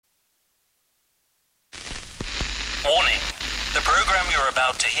Warning. The program you're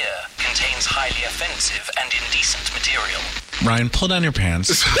about to hear contains highly offensive and indecent material. Ryan, pull down your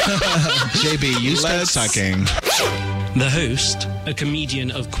pants. JB, you start sucking. The host, a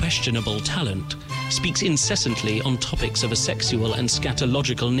comedian of questionable talent, speaks incessantly on topics of a sexual and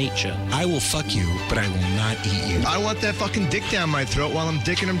scatological nature. I will fuck you, but I will not eat you. I want that fucking dick down my throat while I'm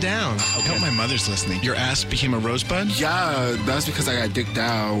dicking him down. I hope my mother's listening. Your ass became a rosebud? Yeah, that's because I got dick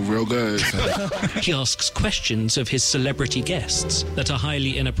down real good. He asks questions of his celebrity guests that are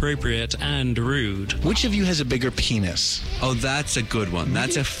highly inappropriate and rude. Which of you has a bigger penis? Oh, that's a good one.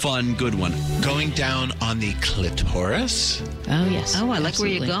 That's a fun, good one. Going down on the clitoris? Oh, yes. Oh, I like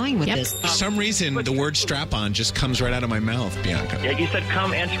absolutely. where you're going with this. For some reason, the word strap-on just comes right out of my mouth, Bianca. Yeah, you said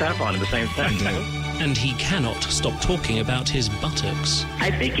come and strap on at the same time. And he cannot stop talking about his buttocks.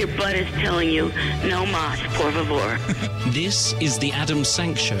 I think your butt is telling you, no mas, por favor. This is the Adam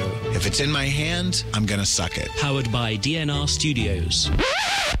Sank Show. If it's in my hand, I'm gonna suck it. Powered by DNR Studios.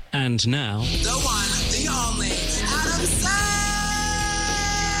 And now... The one, the only, Adam Sank!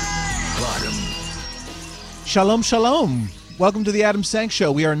 Shalom, shalom. Welcome to the Adam Sank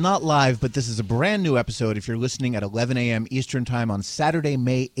Show. We are not live, but this is a brand new episode if you're listening at 11 a.m. Eastern Time on Saturday,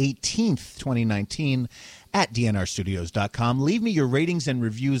 May 18th, 2019 at dnrstudios.com. Leave me your ratings and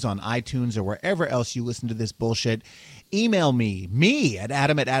reviews on iTunes or wherever else you listen to this bullshit. Email me at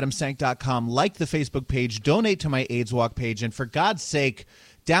adam@adamsank.com. Like the Facebook page, donate to my AIDS Walk page, and for God's sake,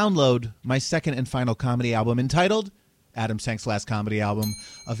 download my second and final comedy album entitled Adam Sank's last comedy album,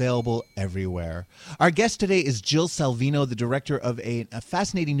 available everywhere. Our guest today is Jill Salvino, the director of a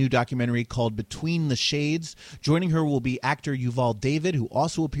fascinating new documentary called Between the Shades. Joining her will be actor Yuval David, who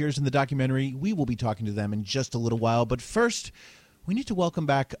also appears in the documentary. We will be talking to them in just a little while. But first, we need to welcome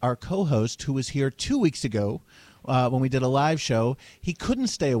back our co-host who was here 2 weeks ago when we did a live show. He couldn't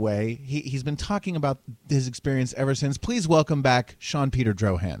stay away. He's been talking about his experience ever since. Please welcome back Sean Peter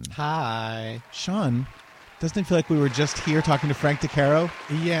Drohan. Hi. Sean, doesn't it feel like we were just here talking to Frank DeCaro?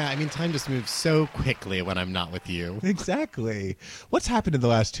 Yeah, I mean, time just moves so quickly when I'm not with you. Exactly. What's happened in the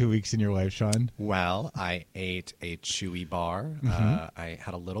last 2 weeks in your life, Sean? Well, I ate a chewy bar. I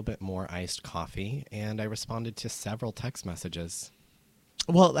had a little bit more iced coffee, and I responded to several text messages.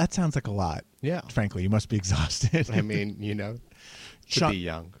 Well, that sounds like a lot. Yeah. Frankly, you must be exhausted. I mean, you know, to be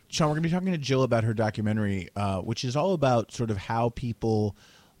young. Sean, we're going to be talking to Jill about her documentary, which is all about sort of how people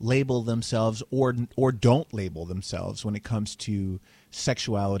label themselves or don't label themselves when it comes to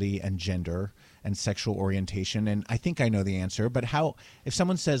sexuality and gender and sexual orientation. And I think I know the answer, but if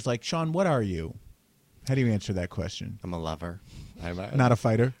someone says, like, Sean, what are you? How do you answer that question? I'm a lover. Not a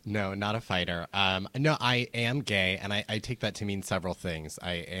fighter? No, not a fighter. No, I am gay, and I take that to mean several things.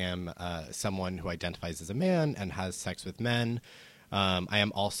 I am someone who identifies as a man and has sex with men. I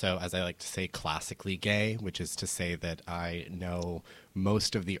am also, as I like to say, classically gay, which is to say that I know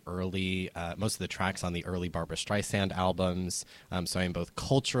most of the tracks on the early Barbra Streisand albums. So I am both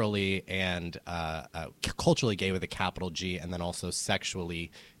culturally and culturally gay with a capital G, and then also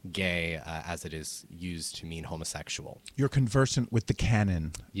sexually gay, as it is used to mean homosexual. You're conversant with the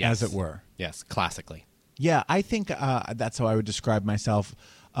canon, yes. as it were. Yes, classically. Yeah, I think that's how I would describe myself.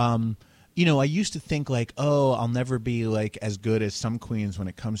 You know, I used to think like, oh, I'll never be like as good as some queens when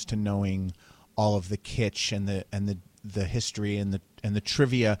it comes to knowing all of the kitsch and the history and the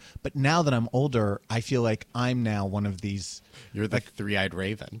trivia. But now that I'm older, I feel like I'm now one of these. You're the three-eyed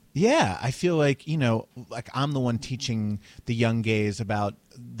raven. Yeah, I feel like, you know, like I'm the one teaching the young gays about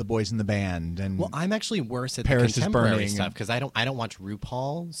the boys in the band. And well, I'm actually worse at Paris the contemporary is stuff because I don't watch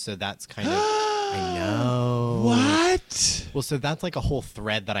RuPaul, so that's kind of. I know. What? Well, so that's like a whole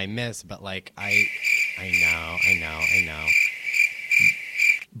thread that I miss, but like I know.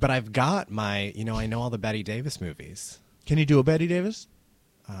 But I've got my, I know all the Bette Davis movies. Can you do a Bette Davis?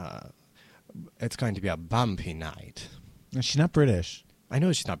 It's going to be a bumpy night. She's not British. I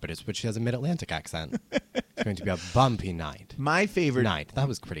know she's not British, but she has a mid-Atlantic accent. It's going to be a bumpy night. My favorite night. That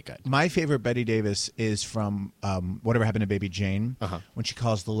was pretty good. My favorite Bette Davis is from Whatever Happened to Baby Jane, when she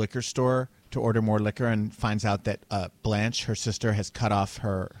calls the liquor store to order more liquor and finds out that Blanche, her sister, has cut off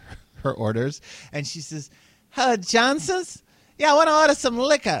her orders. And she says, "Hello, Johnson's? Yeah, I want to order some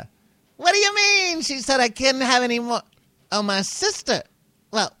liquor." "What do you mean?" She said, "I can't have any more." "Oh, my sister.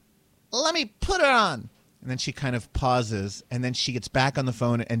 Well, let me put her on." And then she kind of pauses, and then she gets back on the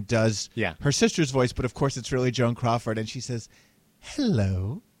phone and does her sister's voice, but of course it's really Joan Crawford. And she says,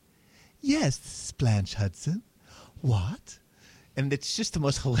 "Hello. Yes, this is Blanche Hudson. What?" And it's just the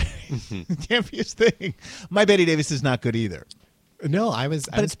most hilarious, campiest thing. My Bette Davis is not good either. No,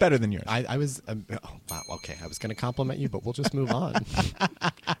 but it's better than yours. I was. Oh, wow. Okay, I was going to compliment you, but we'll just move on.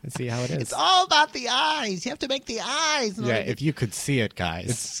 It see how it is. It's all about the eyes. You have to make the eyes. Yeah, if you could see it, guys.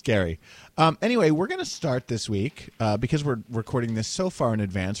 It's scary. Anyway, we're going to start this week because we're recording this so far in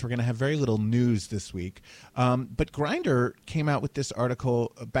advance. We're going to have very little news this week. But Grindr came out with this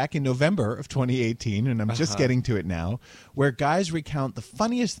article back in November of 2018, and I'm just getting to it now, where guys recount the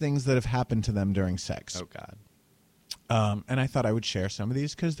funniest things that have happened to them during sex. Oh, God. And I thought I would share some of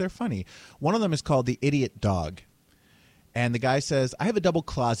these because they're funny. One of them is called The Idiot Dog. And the guy says, I have a double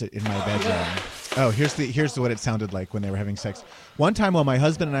closet in my bedroom. Oh, here's what it sounded like when they were having sex. One time while my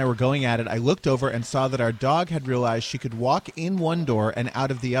husband and I were going at it, I looked over and saw that our dog had realized she could walk in one door and out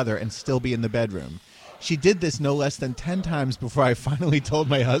of the other and still be in the bedroom. She did this no less than 10 times before I finally told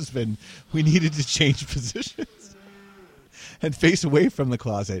my husband we needed to change positions and face away from the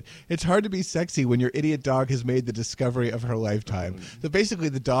closet. It's hard to be sexy when your idiot dog has made the discovery of her lifetime. So basically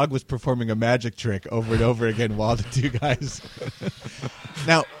the dog was performing a magic trick over and over again while the two guys...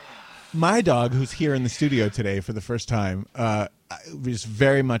 Now, my dog, who's here in the studio today for the first time, is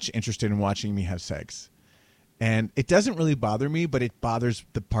very much interested in watching me have sex. And it doesn't really bother me, but it bothers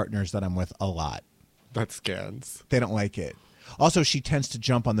the partners that I'm with a lot. That scans. They don't like it. Also, she tends to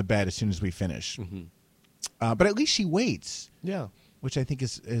jump on the bed as soon as we finish. Mm-hmm. But at least she waits. Yeah. Which I think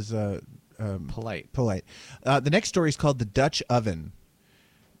is polite. The next story is called The Dutch Oven.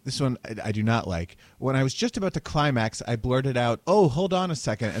 This one I do not like. When I was just about to climax, I blurted out, "Oh, hold on a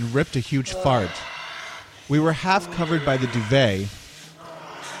second," and ripped a huge fart. We were half covered by the duvet.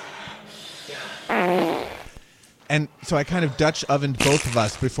 And so I kind of Dutch ovened both of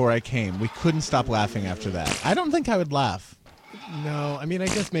us before I came. We couldn't stop laughing after that. I don't think I would laugh. No, I mean, I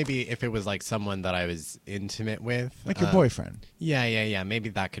guess maybe if it was like someone that I was intimate with. Like your boyfriend. Yeah. Maybe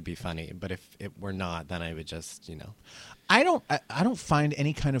that could be funny. But if it were not, then I would just, I don't find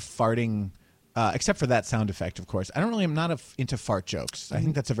any kind of farting, except for that sound effect, of course. I'm not into fart jokes. I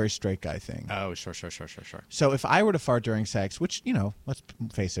think that's a very straight guy thing. Oh, sure. So if I were to fart during sex, which, let's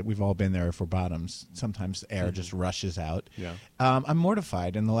face it, we've all been there if we're bottoms. Sometimes air just rushes out. Yeah. I'm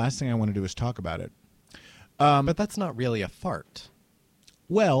mortified, and the last thing I want to do is talk about it. But that's not really a fart.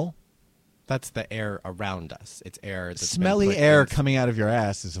 Well, that's the air around us. It's air. That's smelly air coming out of your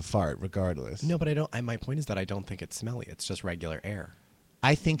ass is a fart, regardless. No, but my point is that I don't think it's smelly. It's just regular air.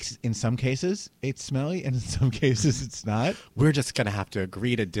 I think in some cases it's smelly, and in some cases it's not. We're just going to have to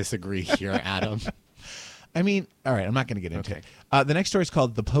agree to disagree here, Adam. I mean, all right, I'm not going to get into it. The next story is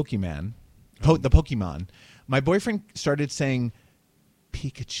called The Pokemon. The Pokemon. My boyfriend started saying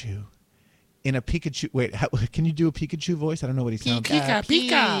Pikachu. In a Pikachu... Wait, can you do a Pikachu voice? I don't know what he sounds like.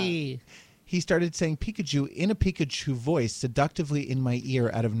 Pika. He started saying Pikachu in a Pikachu voice seductively in my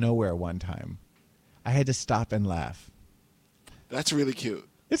ear out of nowhere one time. I had to stop and laugh. That's really cute.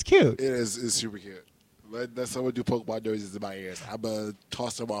 It's cute. It is. It's super cute. Let someone do Pokemon noises in my ears. I'm going to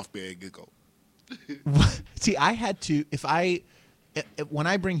toss them off me and giggle. See, I had to... When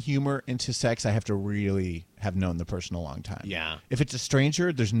I bring humor into sex, I have to really have known the person a long time. Yeah. If it's a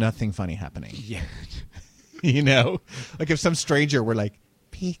stranger, there's nothing funny happening. Yeah. Like if some stranger were like,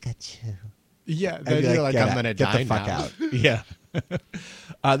 Pikachu. Yeah, then you're like, I'm going to die Get the fuck out. Yeah.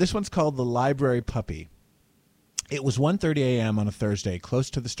 This one's called The Library Puppy. It was 1:30 a.m. on a Thursday, close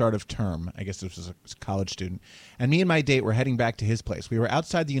to the start of term. I guess this was a college student. And me and my date were heading back to his place. We were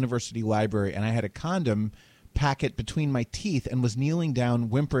outside the university library, and I had a condom packet between my teeth and was kneeling down,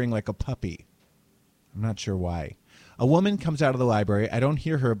 whimpering like a puppy. I'm not sure why. A woman comes out of the library. I don't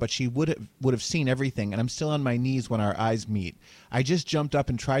hear her, but she would have seen everything, and I'm still on my knees when our eyes meet. I just jumped up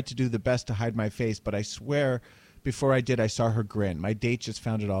and tried to do the best to hide my face, but I swear before I did, I saw her grin. My date just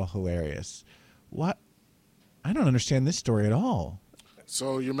found it all hilarious. What? I don't understand this story at all.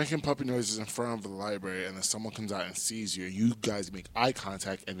 So you're making puppy noises in front of the library, and then someone comes out and sees you. You guys make eye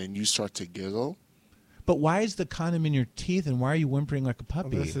contact, and then you start to giggle. But why is the condom in your teeth, and why are you whimpering like a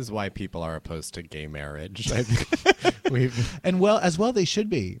puppy? Well, this is why people are opposed to gay marriage. And as well they should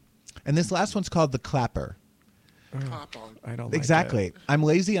be. And this last one's called The Clapper. Clap on. I don't Exactly. Like it. I'm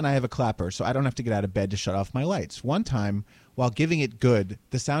lazy and I have a clapper, so I don't have to get out of bed to shut off my lights. One time, while giving it good,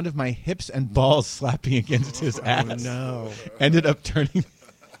 the sound of my hips and balls slapping against his ass ended up turning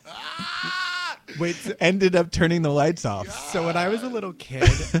the lights off. So when I was a little kid,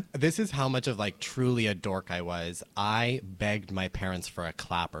 this is how much of truly a dork I was. I begged my parents for a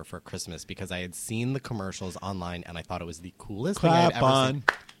clapper for Christmas because I had seen the commercials online and I thought it was the coolest thing I'd ever seen.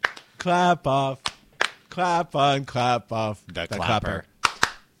 Clap off, clap on, clap off. The clapper.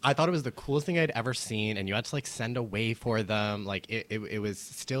 I thought it was the coolest thing I'd ever seen, and you had to send away for them. It was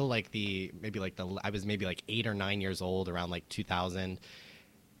still I was maybe 8 or 9 years old around 2000,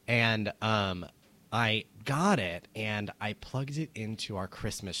 and I got it and I plugged it into our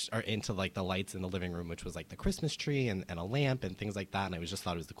Christmas, or into like the lights in the living room, which was like the Christmas tree and a lamp and things like that. And I just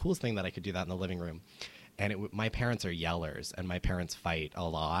thought it was the coolest thing that I could do that in the living room. And my parents are yellers, and my parents fight a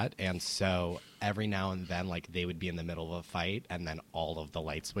lot. And so every now and then, like, they would be in the middle of a fight, and then all of the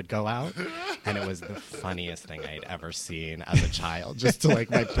lights would go out. And it was the funniest thing I'd ever seen as a child. Just to,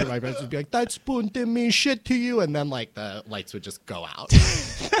 like, my parents would be like, that spoon didn't mean shit to you. And then, like, the lights would just go out.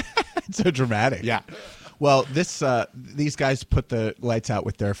 It's so dramatic. Yeah. Well, these guys put the lights out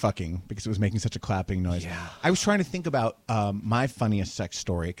with their fucking because it was making such a clapping noise. Yeah. I was trying to think about my funniest sex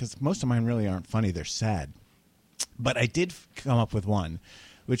story because most of mine really aren't funny. They're sad. But I did come up with one,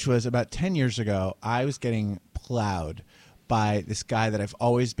 which was about 10 years ago. I was getting plowed by this guy that I've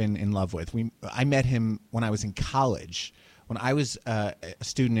always been in love with. I met him when I was in college. When I was a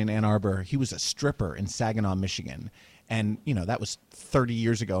student in Ann Arbor, he was a stripper in Saginaw, Michigan. And, that was 30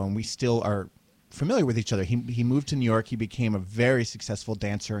 years ago, and we still are familiar with each other. He moved to New York. He became a very successful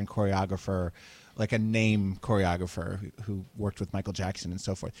dancer and choreographer, like a name choreographer who worked with Michael Jackson and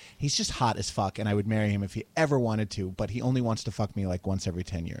so forth. He's just hot as fuck, and I would marry him if he ever wanted to, but he only wants to fuck me like once every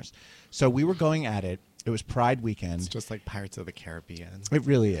 10 years. So we were going at it. It was Pride weekend. It's just like Pirates of the Caribbean. It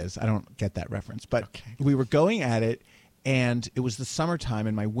really is. I don't get that reference. But we were going at it, and it was the summertime,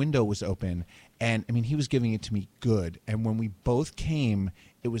 and my window was open. And, I mean, he was giving it to me good. And when we both came,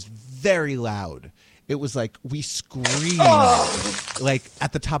 it was very loud. It was like we screamed like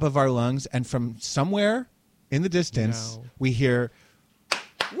at the top of our lungs. And from somewhere in the distance, we hear,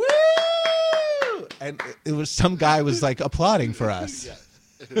 woo! And it was some guy was like applauding for us.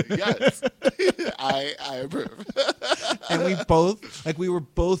 Yes. I approve. And we were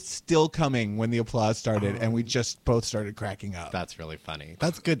both still coming when the applause started, and we just both started cracking up. That's really funny.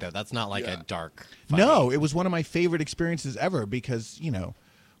 That's good, though. That's not like a dark funny. No, it was one of my favorite experiences ever because,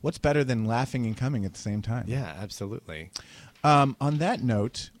 what's better than laughing and coming at the same time? Yeah, absolutely. On that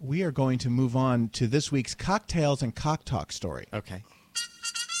note, we are going to move on to this week's Cocktails and Cock Talk story. Okay.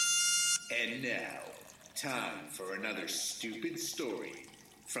 And now, time for another stupid story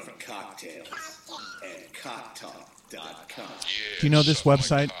from Cocktails and CockTalk.com. Do you know this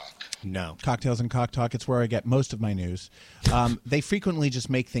website? No. Cocktails and Cock Talk. It's where I get most of my news. They frequently just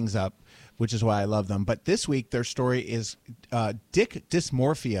make things up, which is why I love them. But this week, their story is dick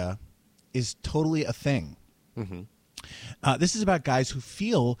dysmorphia is totally a thing. Mm-hmm. This is about guys who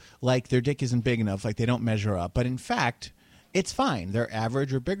feel like their dick isn't big enough, like they don't measure up. But in fact, it's fine. They're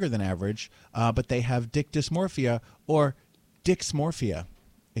average or bigger than average, but they have dick dysmorphia or dicksmorphia,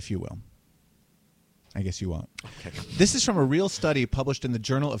 if you will. I guess you won't. Okay. This is from a real study published in the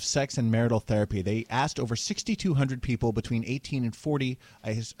Journal of Sex and Marital Therapy. They asked over 6,200 people between 18 and 40,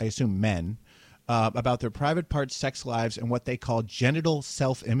 I assume men, about their private parts, sex lives, and what they call genital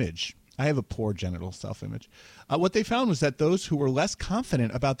self-image. I have a poor genital self-image. What they found was that those who were less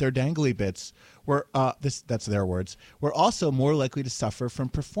confident about their dangly bits were, that's their words, were also more likely to suffer from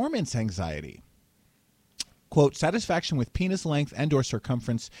performance anxiety. Quote, satisfaction with penis length and or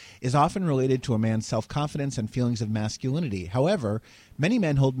circumference is often related to a man's self-confidence and feelings of masculinity. However, many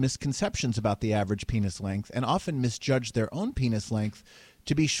men hold misconceptions about the average penis length and often misjudge their own penis length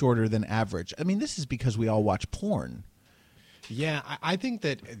to be shorter than average. I mean, this is because we all watch porn. Yeah, I think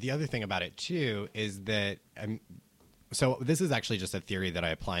that the other thing about it, too, is that so this is actually just a theory that I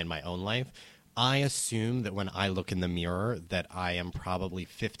apply in my own life. I assume that when I look in the mirror that I am probably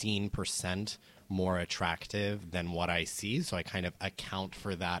 15% more attractive than what I see. So I kind of account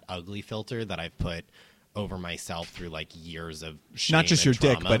for that ugly filter that I've put over myself through like years of shame. Not just your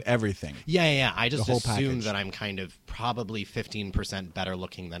trauma. dick, but everything. Yeah. I just assume package. that I'm kind of probably 15% better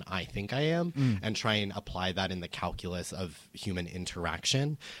looking than I think I am and try and apply that in the calculus of human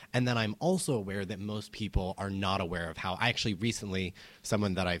interaction. And then I'm also aware that most people are not aware of how. I actually recently,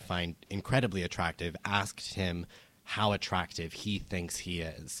 someone that I find incredibly attractive asked him how attractive he thinks he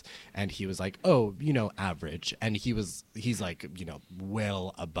is, and he was like, oh, average, and he's like,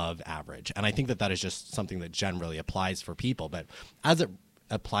 well above average. And I think that is just something that generally applies for people, but as it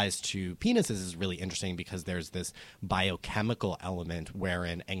applies to penises is really interesting because there's this biochemical element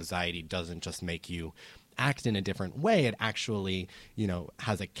wherein anxiety doesn't just make you act in a different way. It actually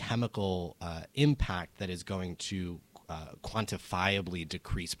has a chemical impact that is going to quantifiably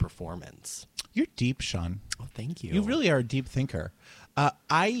decrease performance. You're deep, Sean. Oh, thank you. You really are a deep thinker.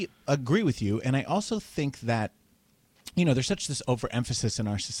 I agree with you, and I also think that there's such this overemphasis in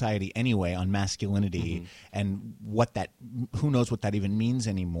our society anyway on masculinity and who knows what that even means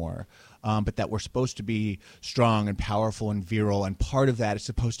anymore, but that we're supposed to be strong and powerful and virile, and part of that is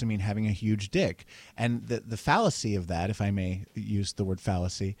supposed to mean having a huge dick. And the fallacy of that, if I may use the word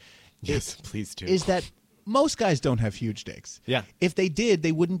fallacy, Yes, please do. Is that most guys don't have huge dicks. Yeah. If they did,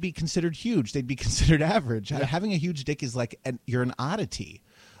 they wouldn't be considered huge. They'd be considered average. Yeah. Having a huge dick is like you're an oddity.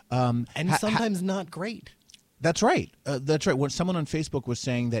 And sometimes not great. That's right. That's right. When someone on Facebook was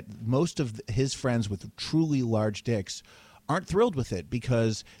saying that most of his friends with truly large dicks aren't thrilled with it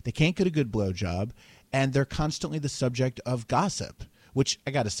because they can't get a good blowjob and they're constantly the subject of gossip, which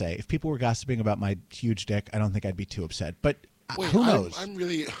I got to say, if people were gossiping about my huge dick, I don't think I'd be too upset. But who knows? I'm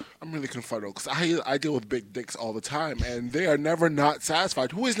really confuddled because I deal with big dicks all the time, and they are never not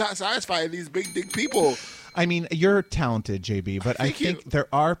satisfied. Who is not satisfied? These big dick people. I mean, you're talented, JB, but I think there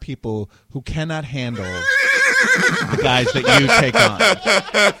are people who cannot handle the guys that you take on.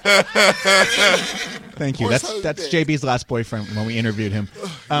 Thank you. That's JB's last boyfriend when we interviewed him.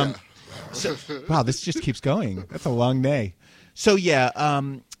 So, wow, this just keeps going. That's a long day. So yeah.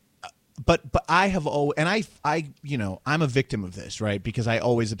 But I have always, and I I'm a victim of this, right? Because I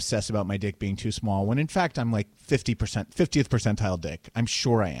always obsess about my dick being too small when in fact I'm like 50th percentile dick. I'm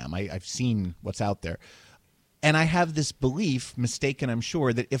sure I am. I've seen what's out there. And I have this belief, mistaken I'm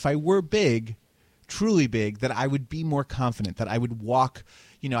sure, that if I were big, truly big, that I would be more confident, that I would walk,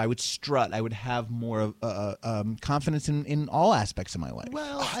 I would strut, I would have more confidence in all aspects of my life.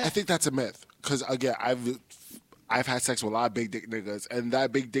 Well, I think that's a myth because, again, I've had sex with a lot of big dick niggas, and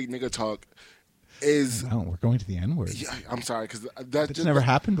that big dick nigga talk is... Oh, we're going to the N-word. Yeah, I'm sorry, because that's never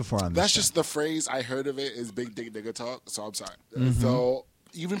happened before on this That's show. just the phrase I heard of it is big dick nigga talk, so I'm sorry. Mm-hmm. So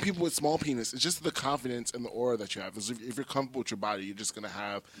even people with small penis, it's just the confidence and the aura that you have. If you're comfortable with your body, you're just going to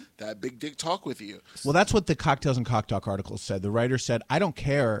have that big dick talk with you. Well, that's what the Cocktails and Cock Talk article said. The writer said, I don't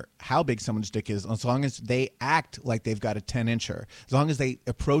care how big someone's dick is, as long as they act like they've got a 10-incher. As long as they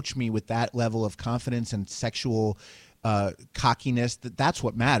approach me with that level of confidence and sexual cockiness, that's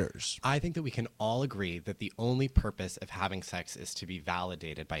what matters. I think that we can all agree that the only purpose of having sex is to be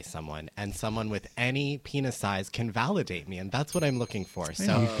validated by someone, and someone with any penis size can validate me, and that's what I'm looking for.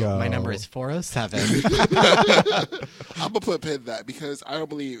 So my number is 407. I'm going to put a pin in that because I don't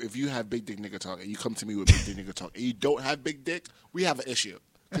believe if you have big dick nigga talk and you come to me with big dick nigga talk and you don't have big dick, we have an issue.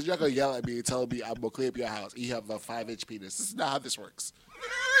 Because you're not going to yell at me and tell me I'm going to clean up your house and you have a 5-inch penis. This is not how this works.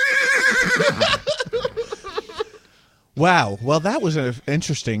 Wow. Well, that was an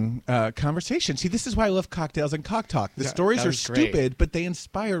interesting conversation. See, this is why I love Cocktails and Cock Talk. The stories are stupid, but they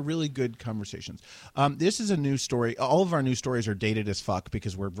inspire really good conversations. This is a news story. All of our news stories are dated as fuck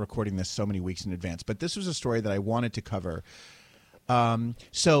because we're recording this so many weeks in advance. But this was a story that I wanted to cover.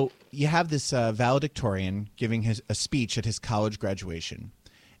 So you have this valedictorian giving a speech at his college graduation.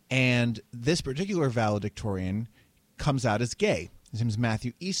 And this particular valedictorian comes out as gay. His name is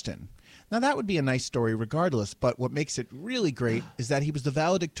Matthew Easton. Now, that would be a nice story regardless, but what makes it really great is that he was the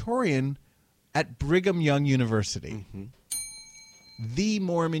valedictorian at Brigham Young University, the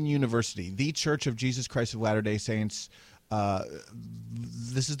Mormon university, the Church of Jesus Christ of Latter-day Saints.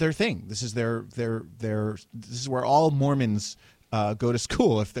 This is their thing. This is this is where all Mormons go to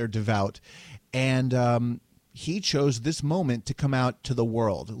school if they're devout. And he chose this moment to come out to the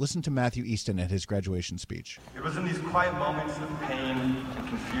world. Listen to Matthew Easton at his graduation speech. It was in these quiet moments of pain and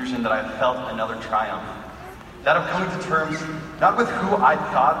confusion that I felt another triumph. That of coming to terms not with who I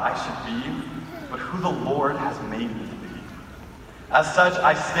thought I should be, but who the Lord has made me to be. As such,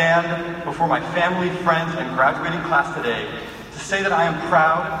 I stand before my family, friends, and graduating class today to say that I am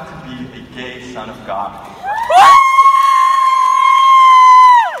proud to be a gay son of God.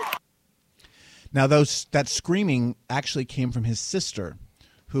 Now, that screaming actually came from his sister,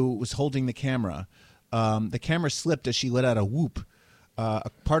 who was holding the camera. The camera slipped as she let out a whoop, a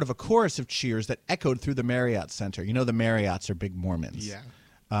part of a chorus of cheers that echoed through the Marriott Center. You know the Marriotts are big Mormons. Yeah.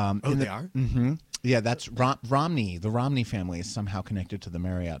 They are? Mm-hmm. Yeah, that's Romney. The Romney family is somehow connected to the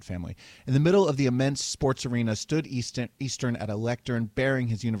Marriott family. In the middle of the immense sports arena stood Eastern at a lectern bearing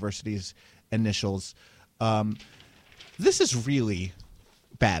his university's initials. This is really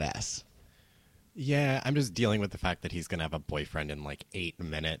badass. Yeah, I'm just dealing with the fact that he's going to have a boyfriend in like 8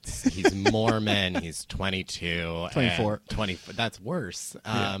 minutes. He's Mormon. He's 22. 24. 20. That's worse.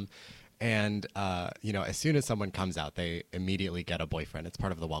 Yeah. And, as soon as someone comes out, they immediately get a boyfriend. It's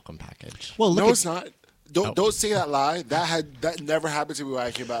part of the welcome package. Well, no, it's not. Don't say that lie. That never happened to me when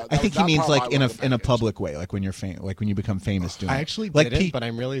I came out. I think he means like in a public way, like when you're when you become famous doing it. I actually like didn't, but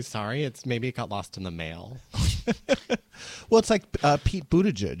I'm really sorry. Maybe it got lost in the mail. Well, it's like Pete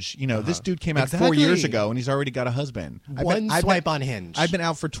Buttigieg. This dude came out 4 years ago, and he's already got a husband. One swipe on Hinge. I've been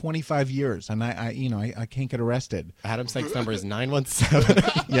out for 25 years, and I can't get arrested. Adam's sex number is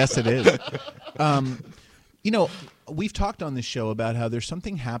 917. Yes, it is. We've talked on this show about how there's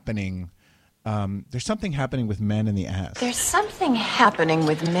something happening There's something happening with men in the ass. There's something happening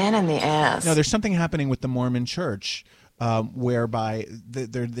with men in the ass. No, there's something happening with the Mormon Church, whereby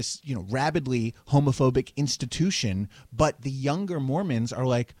they're this rabidly homophobic institution, but the younger Mormons are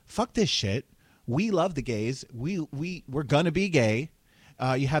like, fuck this shit. We love the gays. We're gonna be gay.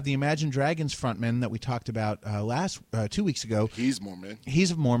 You have the Imagine Dragons frontman that we talked about 2 weeks ago. He's Mormon.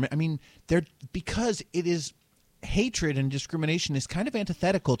 He's a Mormon. I mean, because it is hatred and discrimination is kind of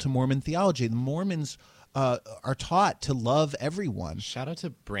antithetical to Mormon theology. The Mormons are taught to love everyone. Shout out to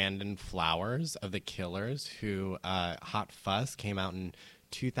Brandon Flowers of The Killers, who Hot Fuss came out in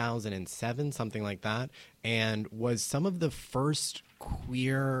 2007, something like that, and was some of the first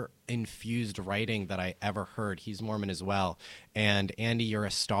queer-infused writing that I ever heard. He's Mormon as well. And Andy, You're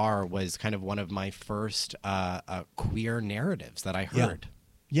a Star was kind of one of my first queer narratives that I heard.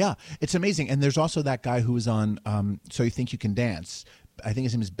 Yeah, it's amazing. And there's also that guy who was on So You Think You Can Dance. I think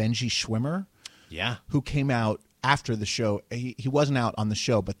his name is Benji Schwimmer. Yeah. Who came out after the show. He wasn't out on the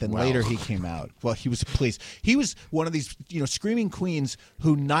show, but then later he came out. Well, he was pleased. He was one of these, screaming queens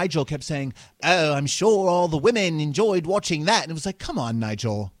who Nigel kept saying, "Oh, I'm sure all the women enjoyed watching that." And it was like, come on,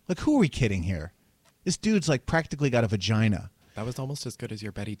 Nigel. Like, who are we kidding here? This dude's like practically got a vagina. That was almost as good as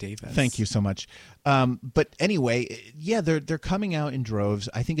your Betty Davis. Thank you so much. But anyway, yeah, they're coming out in droves.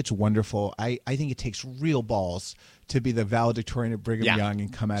 I think it's wonderful. I think it takes real balls to be the valedictorian of Brigham Young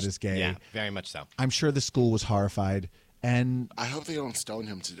and come out as gay. Yeah, very much so. I'm sure the school was horrified. And I hope they don't stone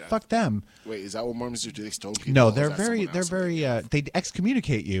him to death. Fuck them. Wait, is that what Mormons do? Do they stone people? No, they're very. They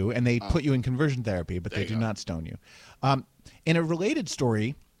excommunicate you and they put you in conversion therapy, but they do not stone you. In a related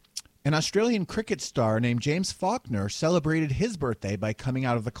story, an Australian cricket star named James Faulkner celebrated his birthday by coming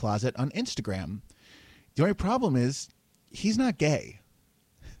out of the closet on Instagram. The only problem is he's not gay.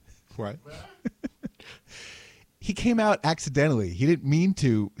 What? He came out accidentally. He didn't mean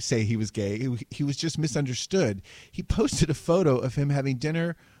to say he was gay. He was just misunderstood. He posted a photo of him having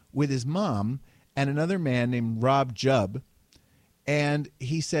dinner with his mom and another man named Rob Jubb. And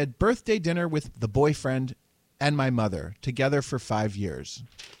he said, birthday dinner with the boyfriend and my mother, together for 5 years.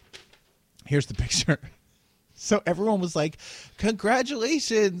 Here's the picture. So everyone was like,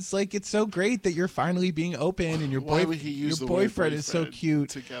 congratulations. Like, it's so great that you're finally being open and your boyfriend is so cute.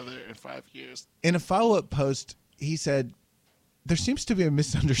 Together in 5 years. In a follow-up post, he said, there seems to be a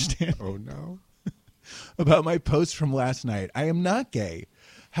misunderstanding. Oh, no. About my post from last night. I am not gay.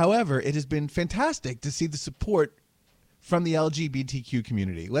 However, it has been fantastic to see the support from the LGBTQ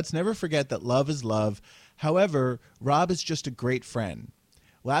community. Let's never forget that love is love. However, Rob is just a great friend.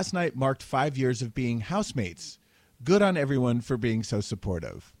 Last night marked 5 years of being housemates. Good on everyone for being so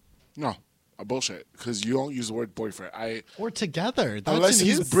supportive. No, bullshit. Because you don't use the word boyfriend. Or together. Unless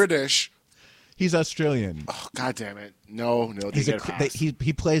he's British. He's Australian. Oh, God damn it. No.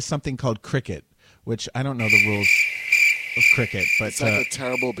 He plays something called cricket, which I don't know the rules of cricket. But it's like a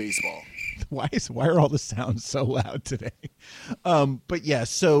terrible baseball. Why are all the sounds so loud today? But yeah,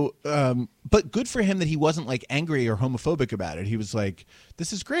 so but good for him that he wasn't like angry or homophobic about it. He was like,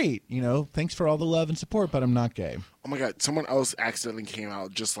 "This is great, thanks for all the love and support, but I'm not gay." Oh my God, someone else accidentally came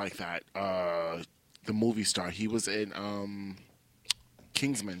out just like that. The movie star, he was in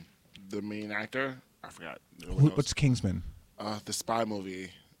Kingsman, the main actor. I forgot. What's Kingsman? The spy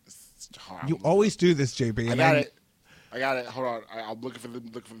movie. You always do this, JB. I got it. Hold on. I'm looking for the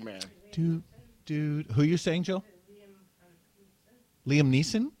man. Dude. Who you saying, Jill? Liam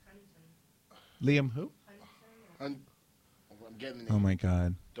Neeson? Liam who? I'm getting the name. Oh, my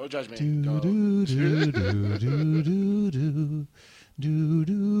God. Don't judge me.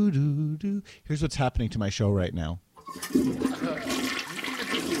 Here's what's happening to my show right now.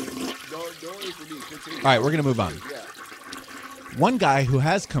 All right, we're going to move on. Yeah. One guy who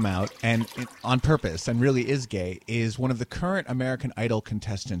has come out and on purpose and really is gay is one of the current American Idol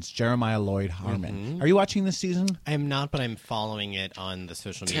contestants, Jeremiah Lloyd Harmon. Mm-hmm. Are you watching this season? I am not, but I'm following it on the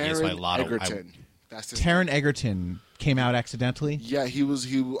social media. So Taron Egerton came out accidentally? Yeah, he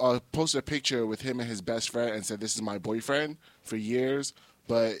posted a picture with him and his best friend and said, "This is my boyfriend," for years,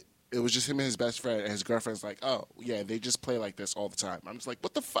 but it was just him and his best friend, and his girlfriend's like, "Oh, yeah, they just play like this all the time." I'm just like,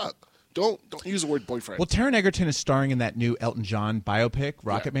 what the fuck? Don't use the word boyfriend. Well, Taron Egerton is starring in that new Elton John biopic,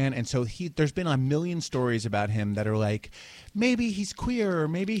 Rocket Man, and so there's been a million stories about him that are like, maybe he's queer, or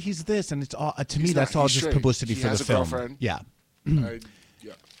maybe he's this, and it's all that's all just straight. Publicity for the film. Girlfriend. Yeah. Yeah.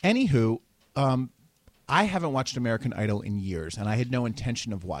 Anywho, I haven't watched American Idol in years, and I had no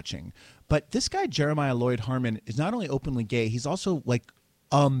intention of watching. But this guy, Jeremiah Lloyd Harmon, is not only openly gay, he's also like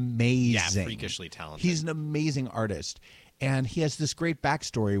amazing. Yeah, freakishly talented. He's an amazing artist. And he has this great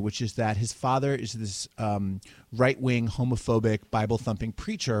backstory, which is that his father is this right-wing, homophobic, Bible-thumping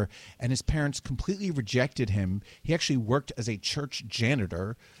preacher, and his parents completely rejected him. He actually worked as a church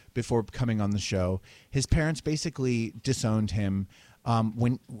janitor before coming on the show. His parents basically disowned him.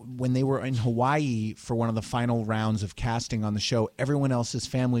 When they were in Hawaii for one of the final rounds of casting on the show, everyone else's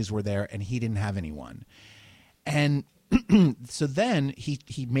families were there, and he didn't have anyone. And so then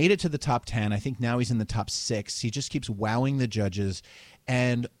he made it to the top 10. I think now he's in the top 6. He just keeps wowing the judges.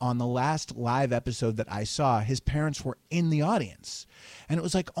 And on the last live episode that I saw, his parents were in the audience. And it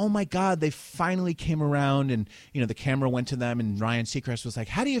was like, oh my God, they finally came around. And, the camera went to them, and Ryan Seacrest was like,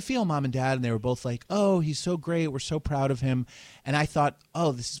 how do you feel, Mom and Dad? And they were both like, oh, he's so great. We're so proud of him. And I thought,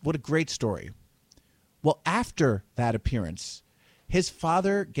 oh, what a great story. Well, after that appearance, his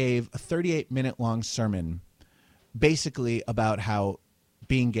father gave a 38-minute long sermon basically about how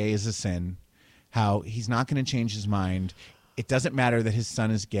being gay is a sin, how he's not going to change his mind. It doesn't matter that his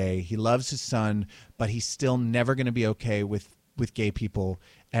son is gay. He loves his son, but he's still never going to be okay with gay people.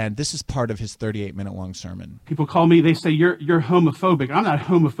 And this is part of his 38-minute long sermon. People call me, they say, you're homophobic. I'm not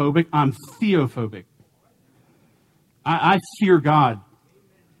homophobic. I'm theophobic. I fear God.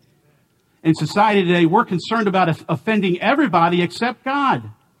 In society today, we're concerned about offending everybody except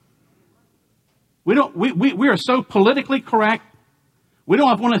God. We are so politically correct. We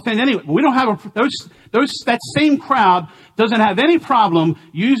don't want to offend anyone. We don't have that same crowd doesn't have any problem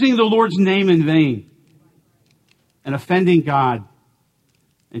using the Lord's name in vain and offending God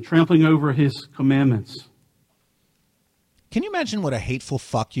and trampling over his commandments. Can you imagine what a hateful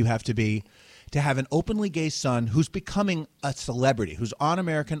fuck you have to have an openly gay son who's becoming a celebrity, who's on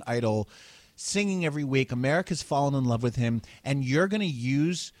American Idol, singing every week, America's fallen in love with him, and you're going to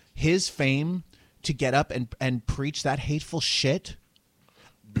use his fame to get up and preach that hateful shit?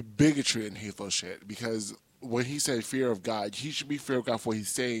 Bigotry and hateful shit. Because when he said fear of God, he should be fear of God for what he's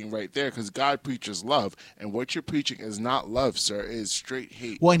saying right there, because God preaches love. And what you're preaching is not love, sir. It is straight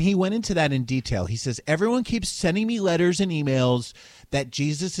hate. Well, and he went into that in detail. He says, everyone keeps sending me letters and emails that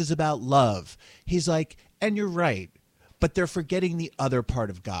Jesus is about love. He's like, and you're right, but they're forgetting the other part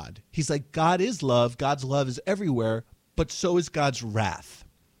of God. He's like, God is love. God's love is everywhere, but so is God's wrath.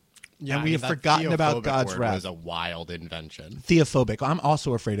 Yeah, and we have forgotten about God's wrath. Was a wild invention. Theophobic. I'm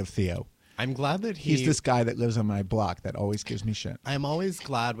also afraid of Theo. I'm glad that he's this guy that lives on my block that always gives me shit. I'm always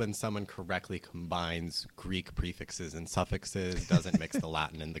glad when someone correctly combines Greek prefixes and suffixes, doesn't mix the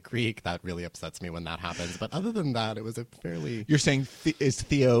Latin and the Greek. That really upsets me when that happens. But other than that, it was a fairly... You're saying is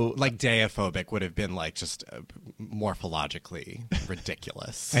Theo... Like deophobic would have been like just morphologically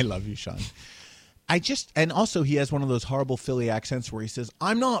ridiculous. I love you, Sean. And also he has one of those horrible Philly accents where he says,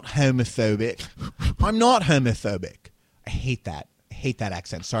 I'm not homophobic. I'm not homophobic. I hate that. I hate that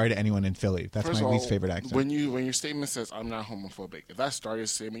accent. Sorry to anyone in Philly. That's my least favorite accent. When your statement says, I'm not homophobic, if that started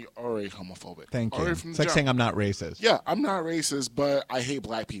saying you're already homophobic. Thank you. It's like saying I'm not racist. Yeah, I'm not racist, but I hate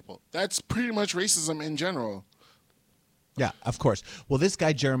black people. That's pretty much racism in general. Yeah, of course. Well, this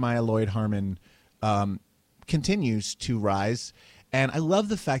guy, Jeremiah Lloyd Harmon, continues to rise. And I love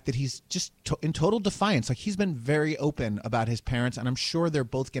the fact that he's just in total defiance. Like, he's been very open about his parents, and I'm sure they're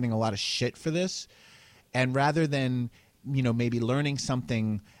both getting a lot of shit for this. And rather than, maybe learning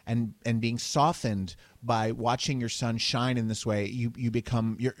something and being softened by watching your son shine in this way,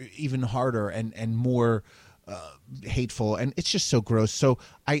 you're even harder and more hateful. And it's just so gross. So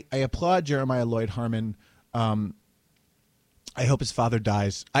I applaud Jeremiah Lloyd Harmon. I hope his father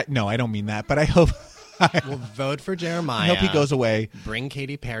dies. No, I don't mean that, but I hope... We'll vote for Jeremiah. I hope he goes away. Bring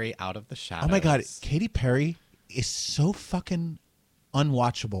Katy Perry out of the shadows. Oh my God, Katy Perry is so fucking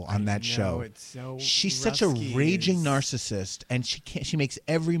unwatchable on that show. It's so She's such a raging narcissist, and she makes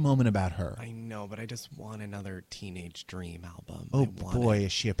every moment about her. I know, but I just want another Teenage Dream album. Oh boy,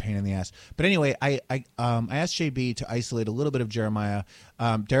 is she a pain in the ass. But anyway, I asked JB to isolate a little bit of Jeremiah.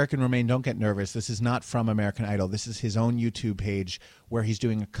 Derek and Romaine, don't get nervous. This is not from American Idol. This is his own YouTube page where he's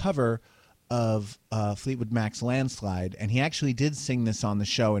doing a cover of Fleetwood Mac's Landslide, and he actually did sing this on the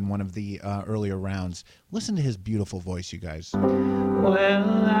show in one of the earlier rounds. Listen to his beautiful voice, you guys.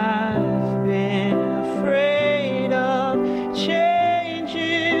 Well, I've been afraid of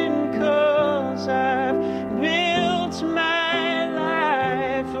changing 'cause I've built my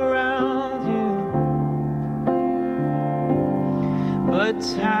life around you, but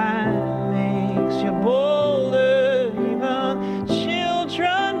time makes you bolder, even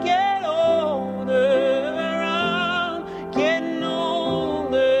children get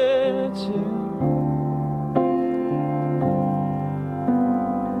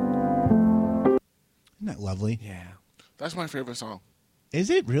lovely? Yeah. That's my favorite song. Is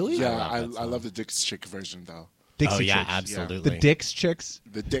it really? Yeah, I love the Dick Chick version, though. Dixie Oh, yeah, Chicks. absolutely. The Dix Chicks.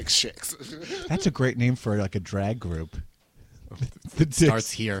 The Dix Chicks. That's a great name for like a drag group. The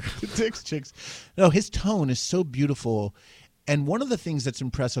starts here. The Dix Chicks. No, his tone is so beautiful. And one of the things that's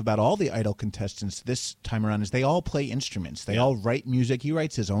impressive about all the Idol contestants this time around is they all play instruments. They all write music. He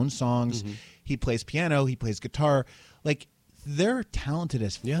writes his own songs. Mm-hmm. He plays piano. He plays guitar. Like, they're talented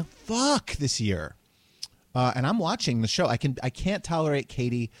as fuck this year. And I'm watching the show. I can't tolerate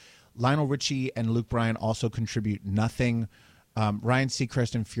Katie. Lionel Richie and Luke Bryan also contribute nothing. Ryan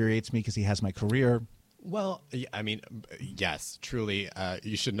Seacrest infuriates me because he has my career. Well, I mean, yes, truly,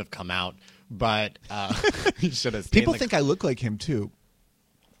 you shouldn't have come out, but you should have. People think I look like him too.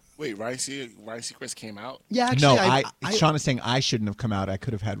 Wait, Ryan Seacrest came out? Yeah, actually, no. Sean is saying I shouldn't have come out. I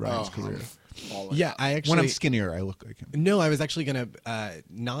could have had Ryan's career. Yeah, I actually. When I'm skinnier, I look like him. No, I was actually going to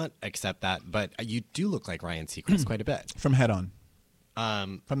not accept that, but you do look like Ryan Seacrest quite a bit from head on.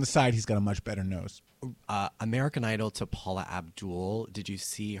 From the side, he's got a much better nose. American Idol to Paula Abdul. Did you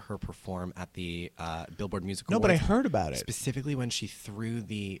see her perform at the Billboard Music Awards? No, but I heard about it. Specifically when she threw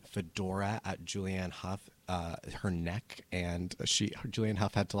the fedora at Julianne Hough, her neck, and Julianne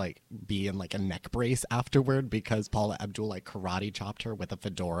Hough had to like be in like a neck brace afterward because Paula Abdul like karate chopped her with a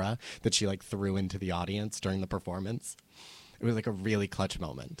fedora that she like threw into the audience during the performance. It was like a really clutch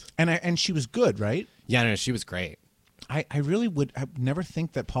moment. And she was good, right? Yeah, no, she was great. I really would never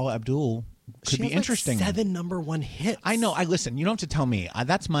think that Paula Abdul could be interesting. Like 7 #1 hits. I know. Listen. You don't have to tell me.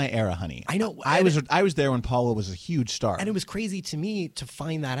 That's my era, honey. I know. I was there when Paula was a huge star, and it was crazy to me to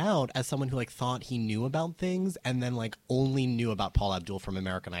find that out as someone who like thought he knew about things, and then like only knew about Paula Abdul from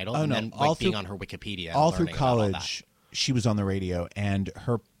American Idol, and then like being on her Wikipedia. All through college, she was on the radio, and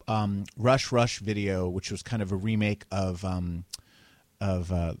her Rush Rush video, which was kind of a remake of I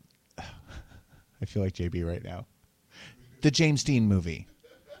feel like JB right now. The James Dean movie,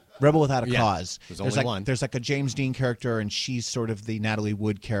 Rebel Without a Cause. There's like a James Dean character, and she's sort of the Natalie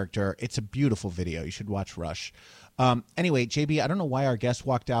Wood character. It's a beautiful video. You should watch Rush. Anyway, JB, I don't know why our guest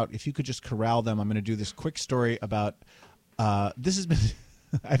walked out. If you could just corral them, I'm going to do this quick story about. This has been.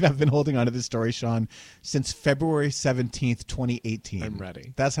 I've been holding on to this story, Sean, since February 17th, 2018. I'm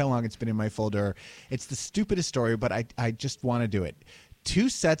ready. That's how long it's been in my folder. It's the stupidest story, but I just want to do it. 2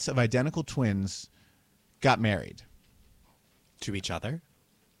 sets of identical twins got married. To each other?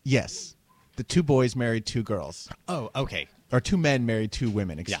 Yes. The 2 boys married 2 girls. Oh, okay. Or 2 men married 2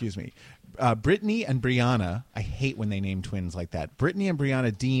 women, excuse me. Brittany and Brianna, I hate when they name twins like that. Brittany and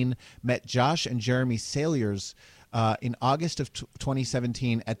Brianna Dean met Josh and Jeremy Salyers in August of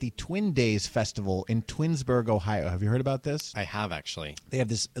 2017 at the Twin Days Festival in Twinsburg, Ohio. Have you heard about this? I have, actually. They have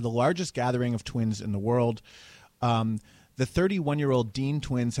the largest gathering of twins in the world. The 31-year-old Dean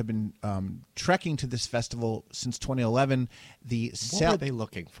twins have been trekking to this festival since 2011. What were they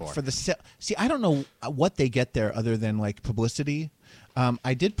looking for? See, I don't know what they get there other than like publicity.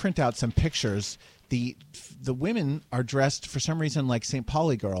 I did print out some pictures. The women are dressed for some reason like St.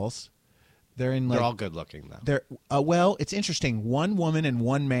 Pauli girls. They're all good looking though. Well, it's interesting. 1 woman and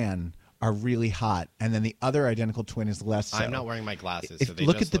 1 man are really hot, and then the other identical twin is less so. I'm not wearing my glasses. So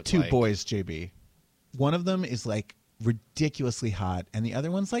Look at the 2 boys, JB. One of them is like ridiculously hot, and the other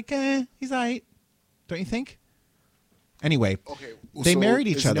one's like, he's all right. Don't you think? Anyway, they married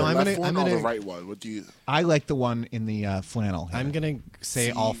each other. No, I'm gonna the right one. What do you? I like the one in the flannel. Here. I'm gonna say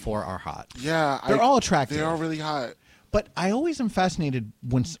all 4 are hot. Yeah, they're all attractive. They are really hot. But I always am fascinated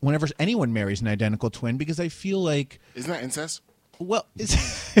whenever anyone marries an identical twin because I feel like isn't that incest? Well,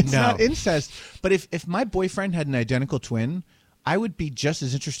 it's not incest. But if my boyfriend had an identical twin, I would be just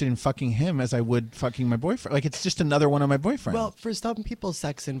as interested in fucking him as I would fucking my boyfriend. Like, it's just another one of my boyfriends. Well, for some people,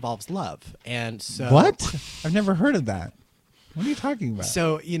 sex involves love. And so... What? I've never heard of that. What are you talking about?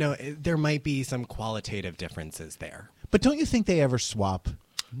 So, there might be some qualitative differences there. But don't you think they ever swap?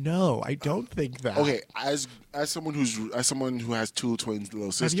 No, I don't think that. Okay, as someone who has 2 twin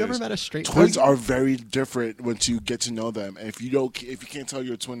little sisters, have you ever met a straight twins? Are very different once you get to know them. And if you can't tell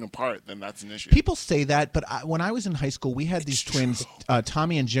your twin apart, then that's an issue. People say that, but when I was in high school, we had these twins,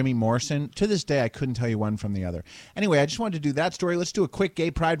 Tommy and Jimmy Morrison. To this day, I couldn't tell you one from the other. Anyway, I just wanted to do that story. Let's do a quick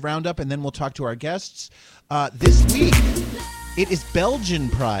Gay Pride roundup, and then we'll talk to our guests. This week, it is Belgian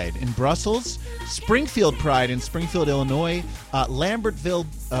Pride in Brussels, Springfield Pride in Springfield, Illinois,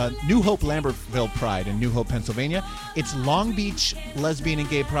 New Hope Lambertville Pride in New Hope, Pennsylvania. It's Long Beach Lesbian and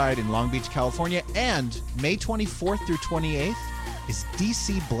Gay Pride in Long Beach, California. And May 24th through 28th is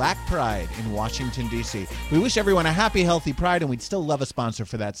DC Black Pride in Washington, D.C. We wish everyone a happy, healthy Pride, and we'd still love a sponsor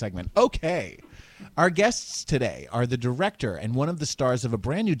for that segment. Okay. Our guests today are the director and one of the stars of a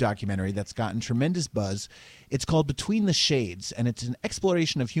brand new documentary that's gotten tremendous buzz. It's called Between the Shades, and it's an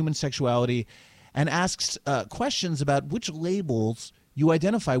exploration of human sexuality and asks questions about which labels you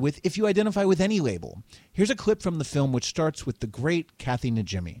identify with, if you identify with any label. Here's a clip from the film which starts with the great Kathy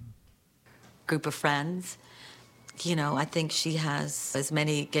Najimy. Group of friends. You know, I think she has as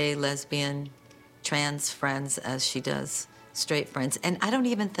many gay, lesbian, trans friends as she does straight friends. And I don't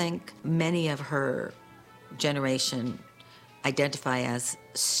even think many of her generation identify as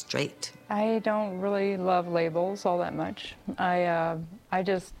straight. I don't really love labels all that much. I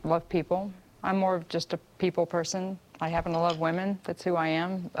just love people. I'm more of just a people person. I happen to love women. That's who I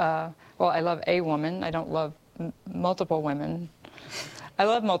am. Well, I love a woman. I don't love multiple women. I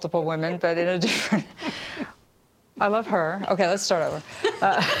love multiple women, but in a different... I love her. Okay, let's start over.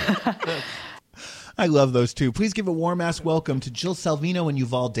 I love those two. Please give a warm-ass welcome to Jill Salvino and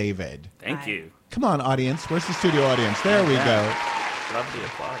Yuval David. Thank you. Come on, audience. Where's the studio audience? There we go. Love the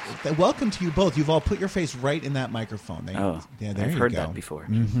applause. Welcome to you both. Yuval, put your face right in that microphone. Yeah, there I've you heard go. that before.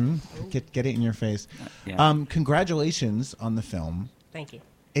 Mm-hmm. Get it in your face. Yeah. Congratulations on the film. Thank you.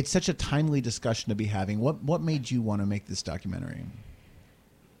 It's such a timely discussion to be having. What made you want to make this documentary?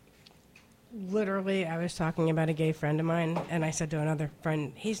 Literally, I was talking about a gay friend of mine, and I said to another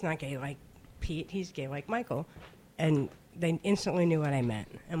friend, he's not gay like Pete, he's gay like Michael. And they instantly knew what I meant.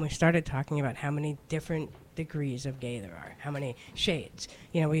 And we started talking about how many different degrees of gay there are, how many shades.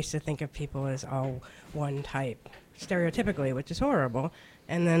 You know, we used to think of people as all one type, stereotypically, which is horrible.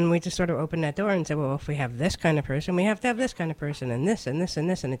 And then we just sort of opened that door and said, well, if we have this kind of person, we have to have this kind of person, and this, and this, and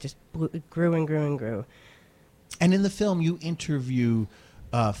this. And it just grew and grew and grew. And in the film, you interview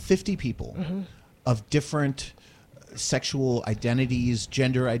 50 people of different sexual identities,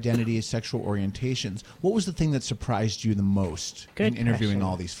 gender identities, sexual orientations. What was the thing that surprised you the most in interviewing question.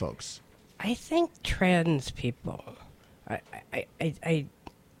 all these folks? I think trans people. I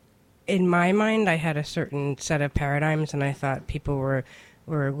in my mind, I had a certain set of paradigms, and I thought people were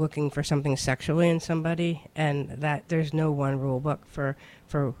looking for something sexually in somebody, and that there's no one rule book for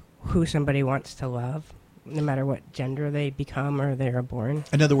who somebody wants to love, no matter what gender they become or they are born.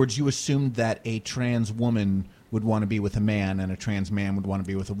 In other words, you assumed that a trans woman would want to be with a man and a trans man would want to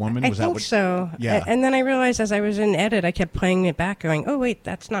be with a woman? I think so. Yeah. And then I realized as I was in edit, I kept playing it back going, oh, wait,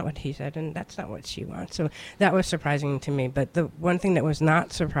 that's not what he said, and that's not what she wants. So that was surprising to me. But the one thing that was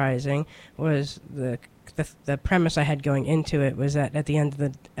not surprising was the premise I had going into it was that at the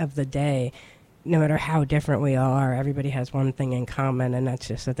end of the day, no matter how different we are, everybody has one thing in common, and that's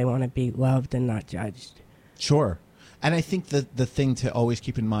just that they want to be loved and not judged. Sure. And I think the thing to always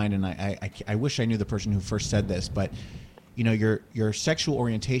keep in mind, and I wish I knew the person who first said this, but you know, your sexual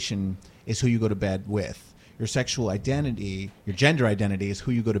orientation is who you go to bed with. Your sexual identity, your gender identity is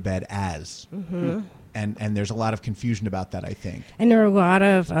who you go to bed as. Mm-hmm. And there's a lot of confusion about that, I think. And there are a lot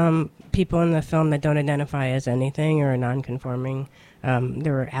of people in the film that don't identify as anything or are non-conforming.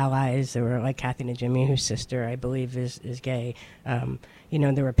 There were allies. There were like Kathy Najimy, whose sister, I believe, is gay. You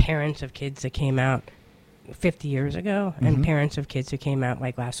know, there were parents of kids that came out 50 years ago and parents of kids who came out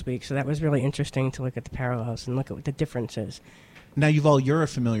like last week. So that was really interesting to look at the parallels and look at what the differences. Now, Yuval, you're a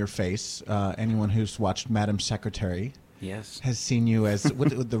familiar face. Anyone who's watched Madam Secretary has seen you as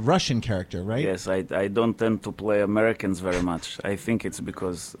with the Russian character, right? Yes, I don't tend to play Americans very much. I think it's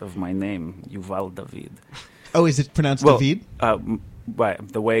because of my name, Yuval David. Oh, is it pronounced David?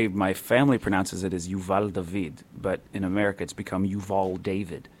 The way my family pronounces it is Yuval David, but in America it's become Yuval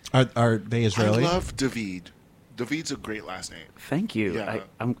David. Are they Israeli? I love David. David's a great last name. Thank you. Yeah.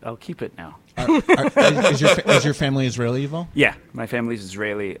 I'll keep it now. Is your family Israeli, Yuval? Yeah, my family's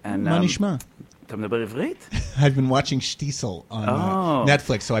Israeli. And מה נשמע? אתה מדבר עברית? I've been watching Shtisel on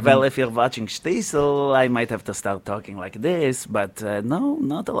Netflix. So Well, if you're watching Shtisel, I might have to start talking like this, but no,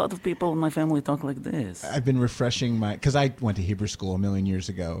 not a lot of people in my family talk like this. I've been refreshing because I went to Hebrew school a million years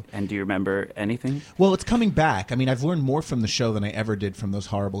ago. And do you remember anything? Well, it's coming back. I mean, I've learned more from the show than I ever did from those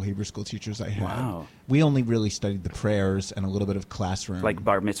horrible Hebrew school teachers I had. Wow. We only really studied the prayers and a little bit of classroom. Like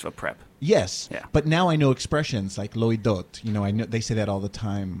bar mitzvah prep. Yes. Yeah. But now I know expressions like loidot. You know, I know they say that all the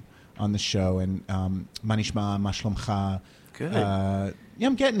time on the show, and manishma, mashlomcha. Good. Yeah,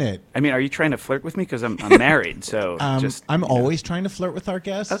 I'm getting it. I mean, are you trying to flirt with me? Because I'm married, so I'm always trying to flirt with our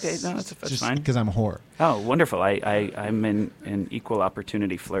guests. Okay, no, that's fine. Because I'm a whore. Oh, wonderful. I'm an equal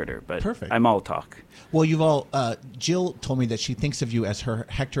opportunity flirter, but Perfect. I'm all talk. Well, Jill told me that she thinks of you as her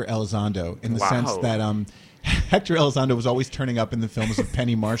Hector Elizondo in the sense that Hector Elizondo was always turning up in the films of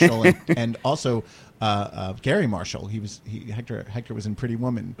Penny Marshall and also Gary Marshall. Hector was in Pretty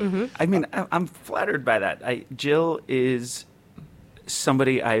Woman. Mm-hmm. I mean, I'm flattered by that. Jill is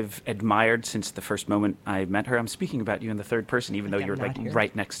somebody I've admired since the first moment I met her. I'm speaking about you in the third person, even though you're like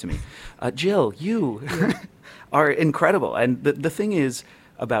right next to me. Jill, you are incredible. And the thing is,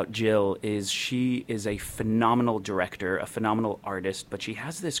 about Jill is she is a phenomenal director, a phenomenal artist, but she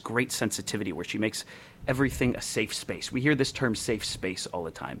has this great sensitivity where she makes everything a safe space. We hear this term safe space all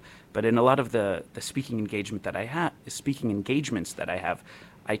the time, but in a lot of the speaking engagements that I have,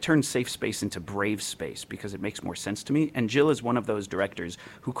 I turn safe space into brave space because it makes more sense to me. And Jill is one of those directors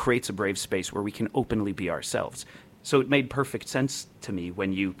who creates a brave space where we can openly be ourselves. So it made perfect sense to me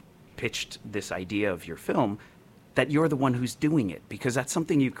when you pitched this idea of your film that you're the one who's doing it, because that's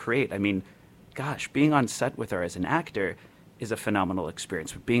something you create. I mean, gosh, being on set with her as an actor is a phenomenal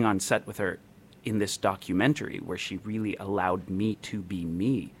experience. But being on set with her in this documentary where she really allowed me to be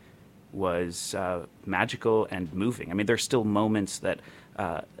me was magical and moving. I mean, there's still moments that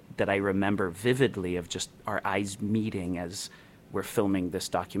I remember vividly of just our eyes meeting as we're filming this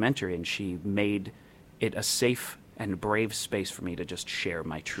documentary, and she made it a safe and brave space for me to just share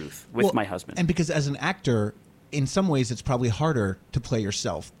my truth with my husband. And because as an actor, in some ways, it's probably harder to play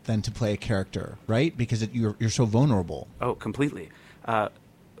yourself than to play a character, right? Because you're so vulnerable. Oh, completely.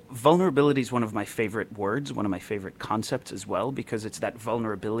 Vulnerability is one of my favorite words, one of my favorite concepts as well, because it's that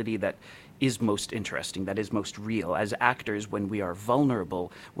vulnerability that is most interesting, that is most real. As actors, when we are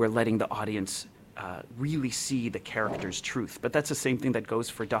vulnerable, we're letting the audience really see the character's truth. But that's the same thing that goes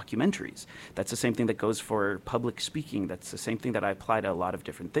for documentaries. That's the same thing that goes for public speaking. That's the same thing that I apply to a lot of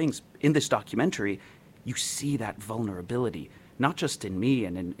different things. In this documentary, you see that vulnerability, not just in me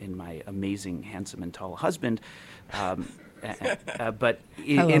and in my amazing, handsome, and tall husband, but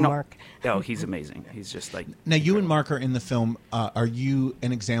in Mark. Oh, he's amazing. He's just like... Now, you and Mark are in the film. Are you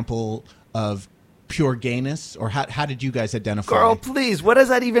an example of pure gayness, or how did you guys identify? Girl, please, what does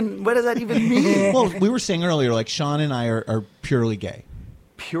that even mean? Well, we were saying earlier, like Sean and I are purely gay.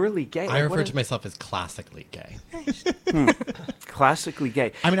 Purely gay? I refer to myself as classically gay. Classically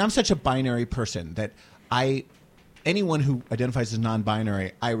gay. I mean, I'm such a binary person that anyone who identifies as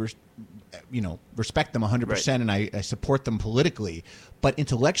non-binary, I respect them 100%, right. And I support them politically. But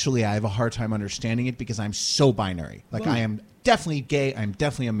intellectually, I have a hard time understanding it because I'm so binary. Like, I am definitely gay. I'm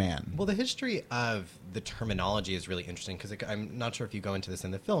definitely a man. Well, the history of the terminology is really interesting because I'm not sure if you go into this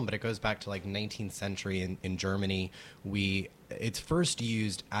in the film, but it goes back to like 19th century in Germany. It's first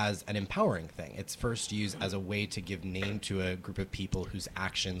used as an empowering thing. It's first used as a way to give name to a group of people whose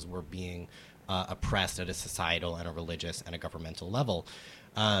actions were being oppressed at a societal and a religious and a governmental level.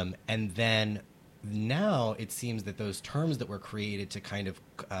 And then now it seems that those terms that were created to kind of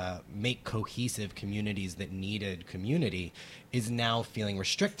make cohesive communities that needed community is now feeling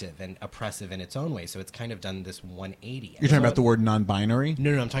restrictive and oppressive in its own way. So it's kind of done this 180. You're talking about the word non-binary?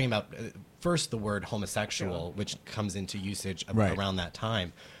 No, I'm talking about first the word homosexual, which comes into usage around that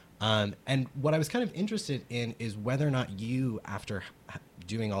time. And what I was kind of interested in is whether or not you, after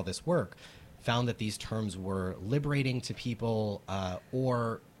doing all this work, found that these terms were liberating to people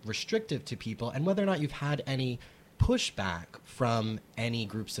or restrictive to people, and whether or not you've had any pushback from any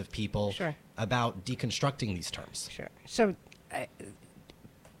groups of people about deconstructing these terms. Sure. So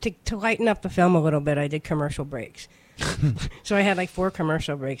to lighten up the film a little bit, I did commercial breaks. So I had like 4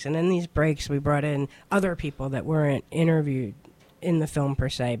 commercial breaks, and in these breaks we brought in other people that weren't interviewed in the film per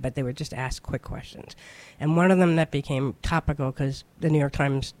se, but they were just asked quick questions. And one of them that became topical because the New York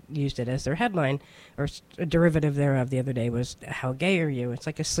Times used it as their headline, or a derivative thereof the other day, was "How gay are you?" It's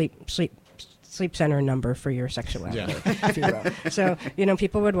like a sleep center number for your sexuality, if you will. So,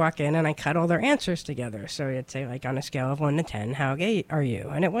 people would walk in and I cut all their answers together. So it'd say, like, on a scale of 1 to 10, how gay are you?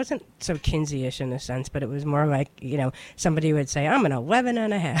 And it wasn't so Kinsey-ish in a sense, but it was more like, somebody would say, I'm an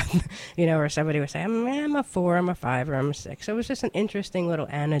 11.5, or somebody would say, I'm a 4, I'm a 5, or I'm a 6. So it was just an interesting little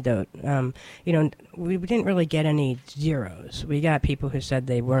anecdote. We didn't really get any zeros. We got people who said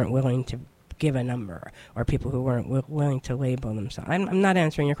they weren't willing to give a number, or people who weren't willing to label themselves. I'm not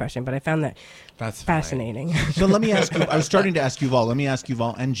answering your question, but I found that's fascinating. So let me ask you, I was starting to ask Yuval, let me ask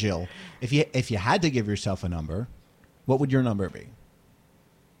Yuval and Jill, if you had to give yourself a number, what would your number be?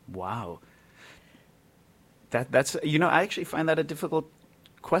 Wow. That's I actually find that a difficult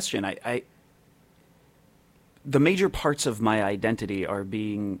question. The major parts of my identity are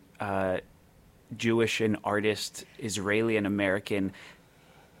being Jewish and artist, Israeli and American,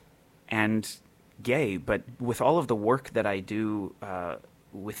 and gay. But with all of the work that I do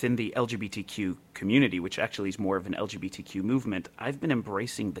within the LGBTQ community, which actually is more of an LGBTQ movement, I've been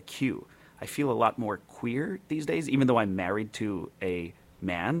embracing the Q. I feel a lot more queer these days, even though I'm married to a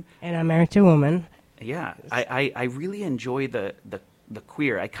man. And I'm married to a woman. Yeah, I really enjoy the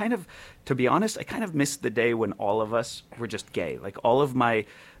queer. To be honest, I kind of miss the day when all of us were just gay. Like, all of my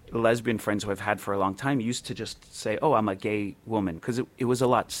lesbian friends who I've had for a long time used to just say, oh, I'm a gay woman, because it was a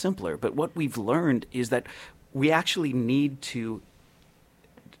lot simpler. But what we've learned is that we actually need to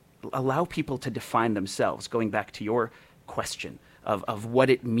allow people to define themselves, going back to your question of what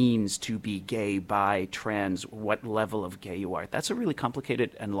it means to be gay, bi, trans, what level of gay you are. That's a really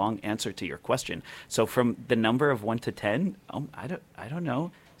complicated and long answer to your question. So from the number of 1 to 10, I don't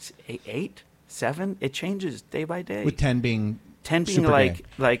know, 8, 7, it changes day by day. With 10 being super gay.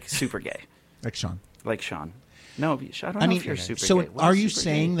 like super gay. Like Sean. Like Sean. No, I don't know if you're super so gay. What are is you super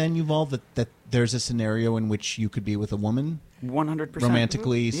saying gay? then, Yuval, that there's a scenario in which you could be with a woman? 100%.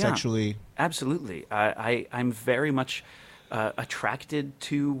 Romantically, Yeah, sexually? Absolutely. I'm very much attracted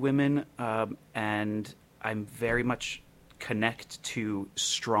to women, and I'm very much connect to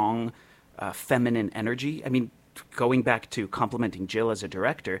strong feminine energy. I mean, going back to complimenting Jill as a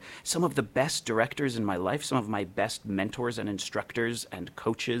director, some of the best directors in my life, some of my best mentors and instructors and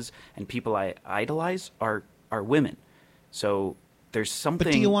coaches and people I idolize are women. So there's something...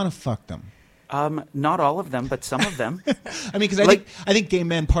 But do you want to fuck them? Not all of them, but some of them. I mean, because I think gay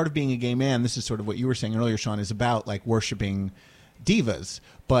men, part of being a gay man, this is sort of what you were saying earlier, Sean, is about like worshiping divas.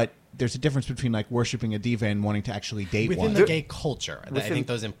 But there's a difference between like worshiping a diva and wanting to actually date within one. the gay culture. I think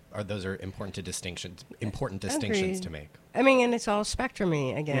those are important distinctions Agreed. to make. I mean, and it's all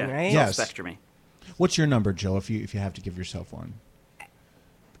spectrumy again, right? Yes. Spectrumy. What's your number, Jill? If you have to give yourself one.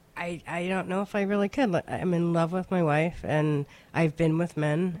 I don't know if I really could. I'm in love with my wife, and I've been with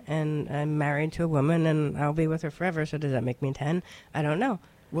men, and I'm married to a woman, and I'll be with her forever. So does that make me 10? I don't know.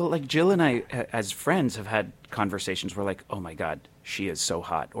 Well, like Jill and I, as friends, have had conversations where like, oh my God, she is so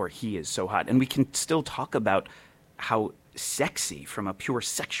hot, or he is so hot. And we can still talk about how sexy from a pure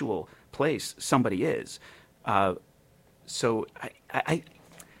sexual place somebody is. So I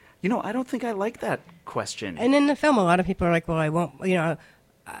don't think I like that question. And in the film, a lot of people are like, well, I won't,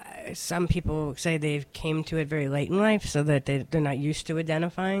 some people say they came to it very late in life so that they're not used to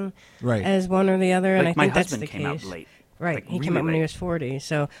identifying as one or the other. Like and I my think that's husband the came case. out late. Right. Like He really came out when he late. was 40.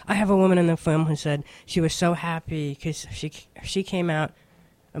 So I have a woman in the film who said she was so happy because she came out.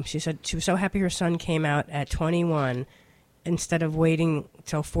 She said she was so happy her son came out at 21 instead of waiting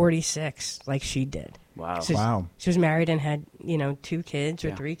till 46 like she did. Wow. Wow. She was married and had, 2 kids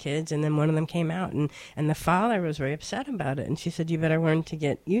or 3 kids, and then one of them came out, and the father was very upset about it. And she said, you better learn to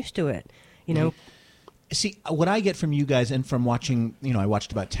get used to it, See, what I get from you guys and from watching, I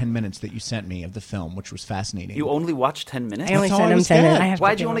watched about 10 minutes that you sent me of the film, which was fascinating. You only watched 10 minutes? I only That's all sent I him was 10 getting. minutes.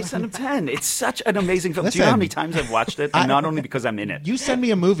 Why'd you only send him 10? It's such an amazing film. Do you know how many times I've watched it? And not only because I'm in it. You send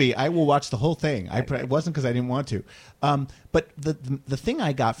me a movie, I will watch the whole thing. It wasn't because I didn't want to. But the thing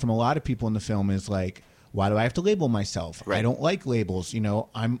I got from a lot of people in the film is like, why do I have to label myself? Right. I don't like labels.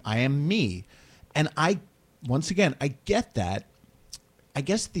 I am me. And once again, I get that. I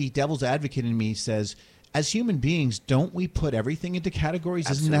guess the devil's advocate in me says, as human beings, don't we put everything into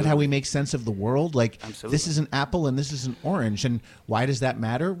categories? Isn't that how we make sense of the world? Like, this is an apple and this is an orange. And why does that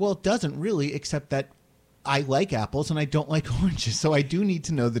matter? Well, it doesn't really, except that I like apples and I don't like oranges. So I do need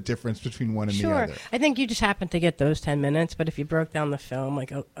to know the difference between one and the other. I think you just happened to get those 10 minutes, but if you broke down the film,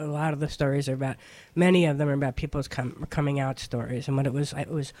 like a lot of the stories are about, many of them are about people's coming out stories. And what it was,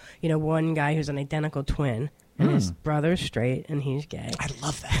 one guy who's an identical twin, and his brother's straight, and he's gay. I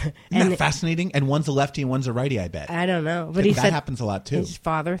love that. Isn't that fascinating? And one's a lefty and one's a righty, I bet. I don't know. But he that said happens a lot, too. His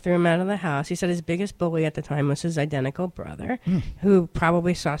father threw him out of the house. He said his biggest bully at the time was his identical brother, who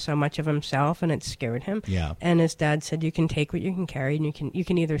probably saw so much of himself, and it scared him. Yeah. And his dad said, you can take what you can carry, and you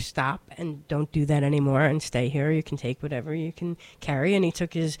can either stop and don't do that anymore and stay here, or you can take whatever you can carry. And he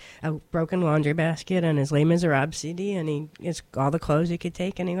took his broken laundry basket and his Les Miserables CD, and all the clothes he could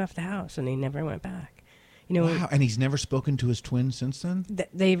take, and he left the house, and he never went back. Wow, and he's never spoken to his twin since then?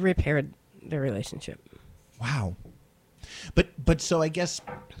 They repaired their relationship. Wow. But so I guess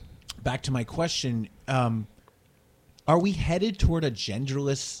back to my question, are we headed toward a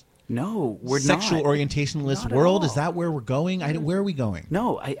genderless No, we're sexual not. orientationless Not at world? all. Is that where we're going? Where are we going?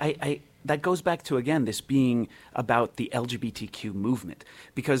 No, I that goes back to, again, this being about the LGBTQ movement.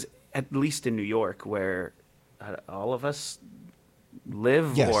 Because at least in New York, where all of us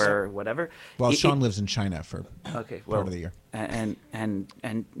live or whatever. Well, Sean lives in China for part of the year.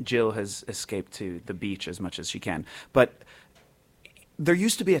 And Jill has escaped to the beach as much as she can. But there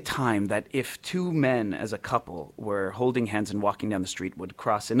used to be a time that if 2 men as a couple were holding hands and walking down the street would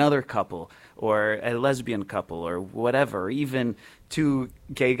cross another couple or a lesbian couple or whatever, even 2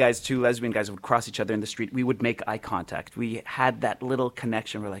 gay guys, 2 lesbian guys would cross each other in the street, we would make eye contact. We had that little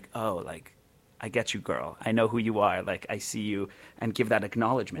connection. We're like, oh, like, I get you, girl. I know who you are. Like, I see you, and give that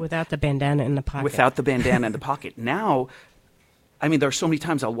acknowledgement. Without the bandana in the pocket. Without the bandana in the pocket. Now, I mean, there are so many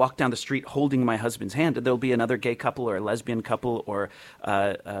times I'll walk down the street holding my husband's hand, and there'll be another gay couple or a lesbian couple or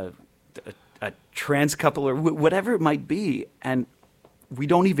a trans couple or whatever it might be, and we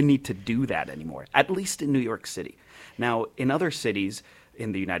don't even need to do that anymore, at least in New York City. Now, in other cities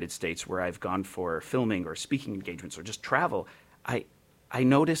in the United States where I've gone for filming or speaking engagements or just travel, I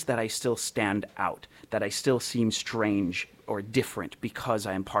notice that I still stand out, that I still seem strange or different because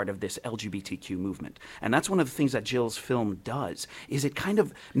I am part of this LGBTQ movement. And that's one of the things that Jill's film does, is it kind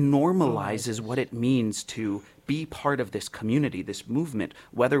of normalizes what it means to be part of this community, this movement,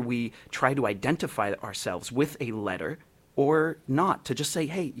 whether we try to identify ourselves with a letter or not, to just say,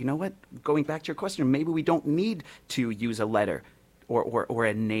 hey, you know what, going back to your question, maybe we don't need to use a letter or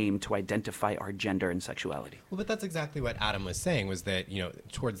a name to identify our gender and sexuality. Well, but that's exactly what Adam was saying, was that,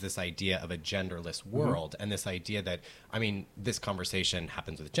 towards this idea of a genderless world, and this idea that, this conversation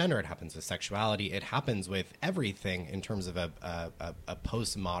happens with gender, it happens with sexuality, it happens with everything in terms of a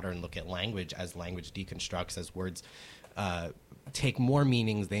postmodern look at language, as language deconstructs, as words take more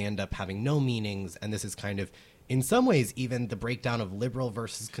meanings, they end up having no meanings, and this is kind of, in some ways, even the breakdown of liberal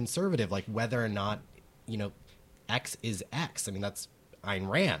versus conservative, like whether or not, X is X. That's Ayn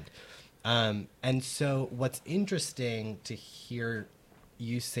Rand. And so what's interesting to hear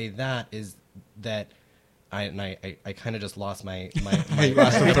you say that is that I kind of just lost my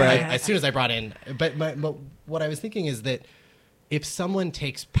as soon as I brought in. But what I was thinking is that if someone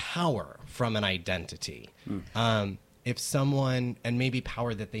takes power from an identity, if someone, and maybe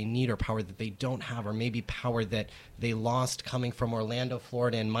power that they need or power that they don't have, or maybe power that they lost coming from Orlando,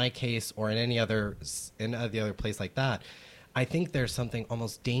 Florida, in my case, or in any other place like that, I think there's something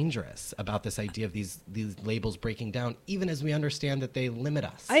almost dangerous about this idea of these labels breaking down, even as we understand that they limit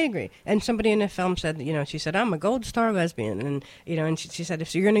us. I agree. And somebody in the film said, she said, I'm a gold star lesbian. And, and she said,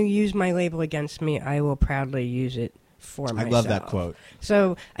 if you're going to use my label against me, I will proudly use it for myself. I love that quote.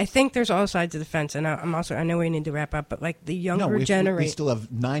 So I think there's all sides of the fence, and I know we need to wrap up, but like the younger generation. We still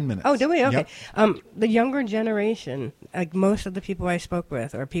have 9 minutes. Oh, do we? Okay. Yep. The younger generation, like most of the people I spoke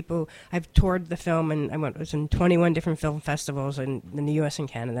with, or people I've toured the film, and I was in 21 different film festivals in the U.S. and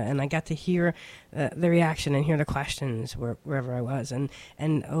Canada, and I got to hear the reaction and hear the questions wherever I was, and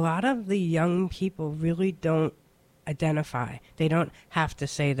a lot of the young people really don't identify. They don't have to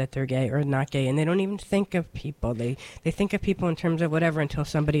say that they're gay or not gay, and they don't even think of people. They think of people in terms of whatever until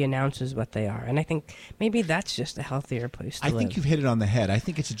somebody announces what they are. And I think maybe that's just a healthier place to live. I think you've hit it on the head. I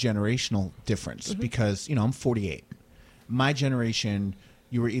think it's a generational difference because, I'm 48. My generation,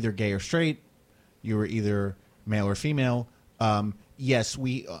 you were either gay or straight, you were either male or female. Yes,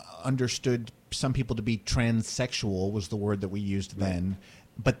 we understood some people to be transsexual was the word that we used then.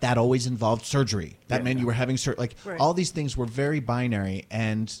 But that always involved surgery. That meant you were having all these things were very binary,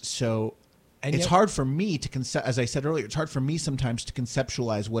 and so it's hard for me to as I said earlier, it's hard for me sometimes to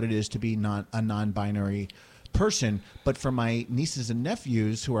conceptualize what it is to be a non-binary person. But for my nieces and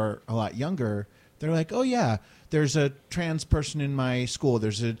nephews who are a lot younger, they're like, oh yeah, there's a trans person in my school,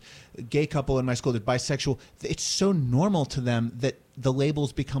 there's a gay couple in my school, they're bisexual. It's so normal to them that the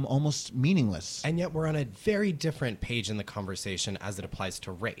labels become almost meaningless. And yet we're on a very different page in the conversation as it applies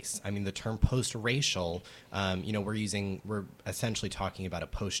to race. The term post-racial, we're essentially talking about a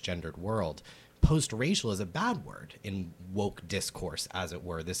post-gendered world. Post-racial is a bad word in woke discourse, as it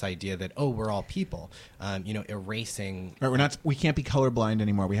were. This idea that, we're all people, erasing. Right, we can't be colorblind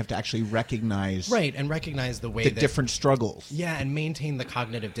anymore. We have to actually recognize. Right, and recognize the way that different struggles. Yeah, and maintain the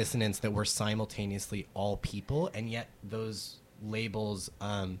cognitive dissonance that we're simultaneously all people, and yet those labels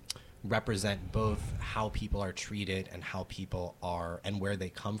represent both how people are treated and how people are and where they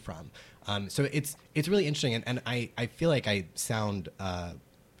come from. So it's really interesting, and I feel like I sound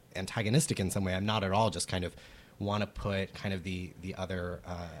antagonistic in some way. I'm not at all. Just kind of want to put kind of the other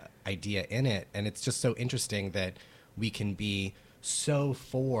idea in it, and it's just so interesting that we can be so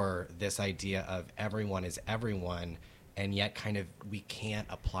for this idea of everyone is everyone, and yet kind of we can't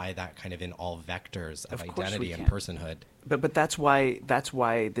apply that kind of in all vectors of identity and personhood. But that's why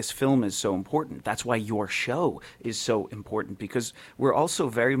this film is so important. That's why your show is so important, because we're also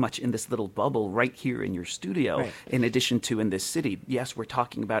very much in this little bubble right here in your studio, right, in addition to in this city. Yes, we're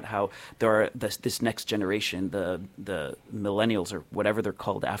talking about how there are this next generation, the millennials, or whatever they're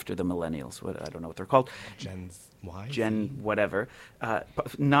called after the millennials. I don't know what they're called. Gen whatever.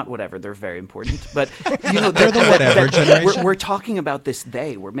 Not whatever. They're very important. But they're the whatever generation. We're talking about this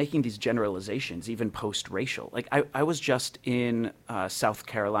they. We're making these generalizations, even post-racial. Like I was just in South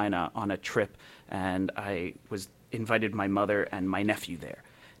Carolina on a trip, and I invited my mother and my nephew there.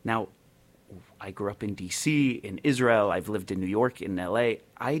 Now, I grew up in D.C., in Israel. I've lived in New York, in L.A.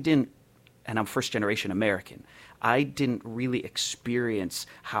 And I'm first-generation American. I didn't really experience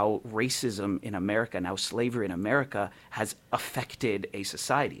how racism in America and how slavery in America has affected a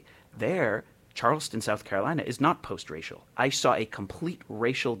society. There, Charleston, South Carolina, is not post-racial. I saw a complete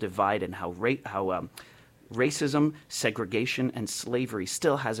racial divide in how racism, segregation, and slavery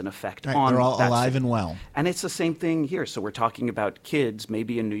still has an effect on they're all that alive city. and well. And it's the same thing here. So we're talking about kids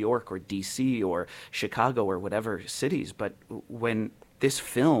maybe in New York or D.C. or Chicago or whatever cities. But when this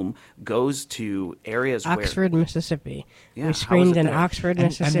film goes to areas Oxford, Mississippi. Yeah, We screened in there? Oxford, And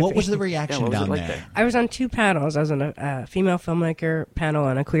Mississippi. what was the reaction what was it down like there? I was on two panels. I was on a female filmmaker panel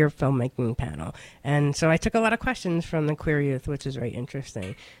and a queer filmmaking panel. And so I took a lot of questions from the queer youth, which is very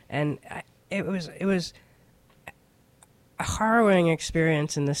interesting. And it was a harrowing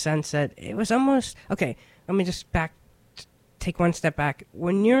experience in the sense that it was almost... Okay, let me just take one step back.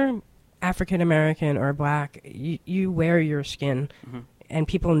 When you're African American or black, you wear your skin, and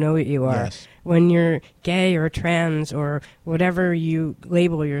people know what you are. Yes. When you're gay or trans or whatever you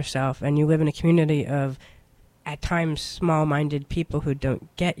label yourself, and you live in a community of, at times, small-minded people who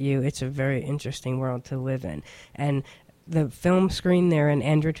don't get you, it's a very interesting world to live in. And the film screen there, and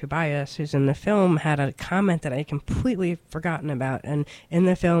Andrew Tobias, who's in the film, had a comment that I completely forgotten about. And in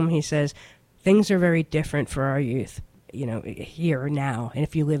the film, he says, things are very different for our youth, here now. And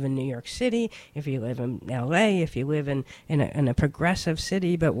if you live in New York City, if you live in L.A., if you live in a progressive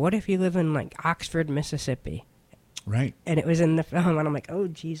city, but what if you live in, like, Oxford, Mississippi? Right. And it was in the film, and I'm like, oh,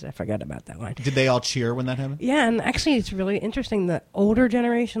 geez, I forgot about that one. Did they all cheer when that happened? Yeah, and actually it's really interesting. The older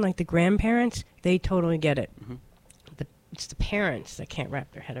generation, like the grandparents, they totally get it. It's the parents that can't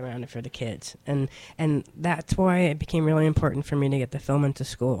wrap their head around it for the kids. And that's why it became really important for me to get the film into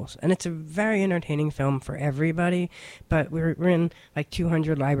schools. And it's a very entertaining film for everybody, but we're in like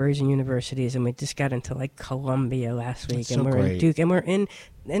 200 libraries and universities, and we just got into like Columbia last week, That's and so we're in great. Duke, and we're in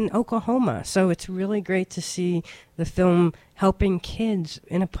Oklahoma. So it's really great to see the film helping kids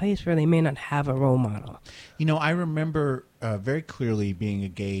in a place where they may not have a role model. I remember very clearly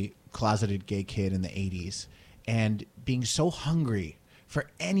being a closeted gay kid in the 80s, and being so hungry for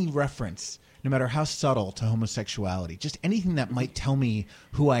any reference, no matter how subtle, to homosexuality. Just anything that might tell me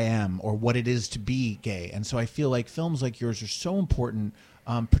who I am or what it is to be gay. And so I feel like films like yours are so important,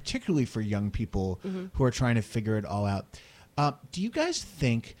 particularly for young people who are trying to figure it all out. Do you guys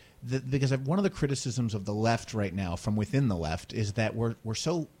think that, because one of the criticisms of the left right now, from within the left, is that we're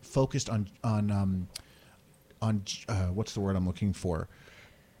so focused on what's the word I'm looking for?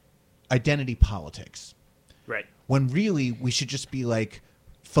 Identity politics. Right. When really we should just be like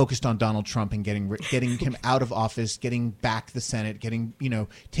focused on Donald Trump and getting him out of office, getting back the Senate,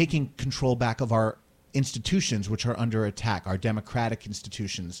 taking control back of our institutions, which are under attack, our democratic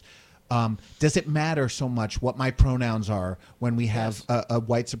institutions. Does it matter so much what my pronouns are when we have a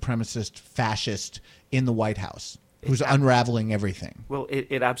white supremacist fascist in the White House who's unraveling everything? Well,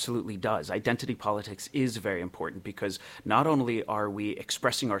 it absolutely does. Identity politics is very important, because not only are we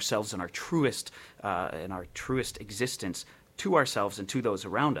expressing ourselves in our truest existence to ourselves and to those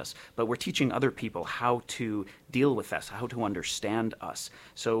around us, but we're teaching other people how to deal with us, how to understand us.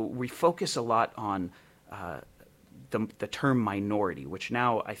 So we focus a lot on the term minority, which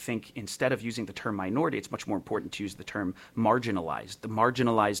now I think instead of using the term minority, it's much more important to use the term marginalized, the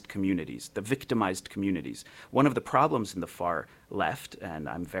marginalized communities, the victimized communities. One of the problems in the far left, and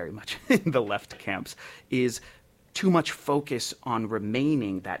I'm very much in the left camps, is too much focus on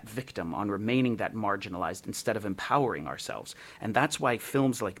remaining that victim, on remaining that marginalized, instead of empowering ourselves. And that's why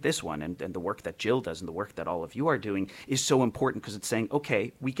films like this one, and the work that Jill does and the work that all of you are doing, is so important, because it's saying,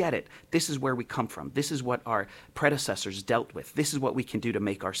 okay, we get it. This is where we come from. This is what our predecessors dealt with. This is what we can do to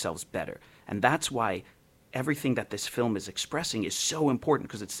make ourselves better. And that's why everything that this film is expressing is so important,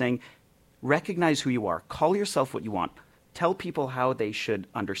 because it's saying, recognize who you are, call yourself what you want, tell people how they should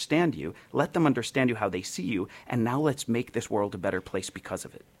understand you, let them understand you how they see you, and now let's make this world a better place because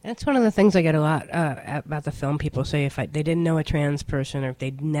of it. That's one of the things I get a lot about the film. People say if they didn't know a trans person, or if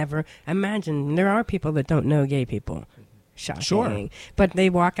they'd never... Imagine, there are people that don't know gay people. Shocking. Sure. But they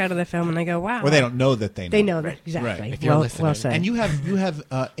walk out of the film and they go, wow. Or they don't know that they know. They know that, exactly. Right. Well said. And you have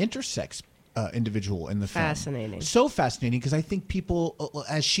intersex individual in the film. Fascinating. So fascinating, because I think people,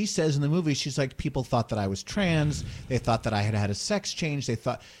 as she says in the movie, she's like, people thought that I was trans. They thought that I had had a sex change. They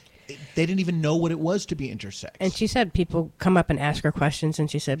didn't even know what it was to be intersex. And she said people come up and ask her questions, and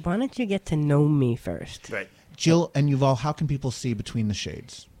she said, why don't you get to know me first? Right. Jill and Yuval, how can people see Between the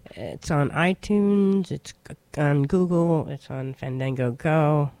Shades? It's on iTunes. It's on Google. It's on Fandango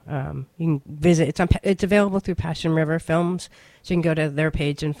Go. You can visit. It's available through Passion River Films, so you can go to their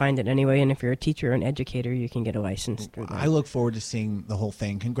page and find it anyway. And if you're a teacher or an educator, you can get a license through them. I look forward to seeing the whole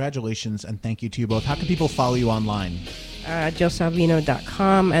thing. Congratulations, and thank you to you both. How can people follow you online?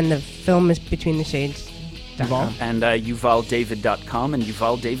 JillSalvino.com, and the film is BetweenTheShades.com. YuvalDavid.com. And YuvalDavid.com and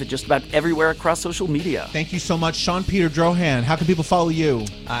Yuval David just about everywhere across social media. Thank you so much, Sean Peter Drohan. How can people follow you?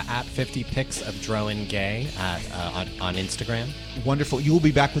 At 50 pics of Drohan Gay on Instagram. Wonderful. You will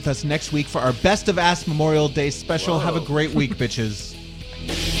be back with us next week for our Best of Ass Memorial Day special. Have a great week, bitches.